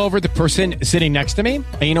 I looked over at the person sitting next to me,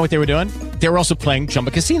 and you know what they were doing? They were also playing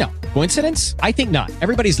Chumba Casino. Coincidence? I think not.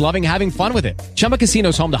 Everybody's loving having fun with it. Chumba Casino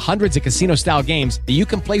is home to hundreds of casino-style games that you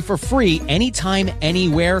can play for free anytime,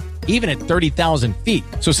 anywhere, even at 30,000 feet.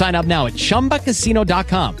 So sign up now at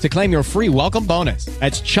ChumbaCasino.com to claim your free welcome bonus.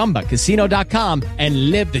 That's ChumbaCasino.com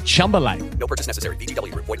and live the Chumba life. No purchase necessary.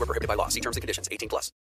 VGW. Void where prohibited by law. See terms and conditions. 18+.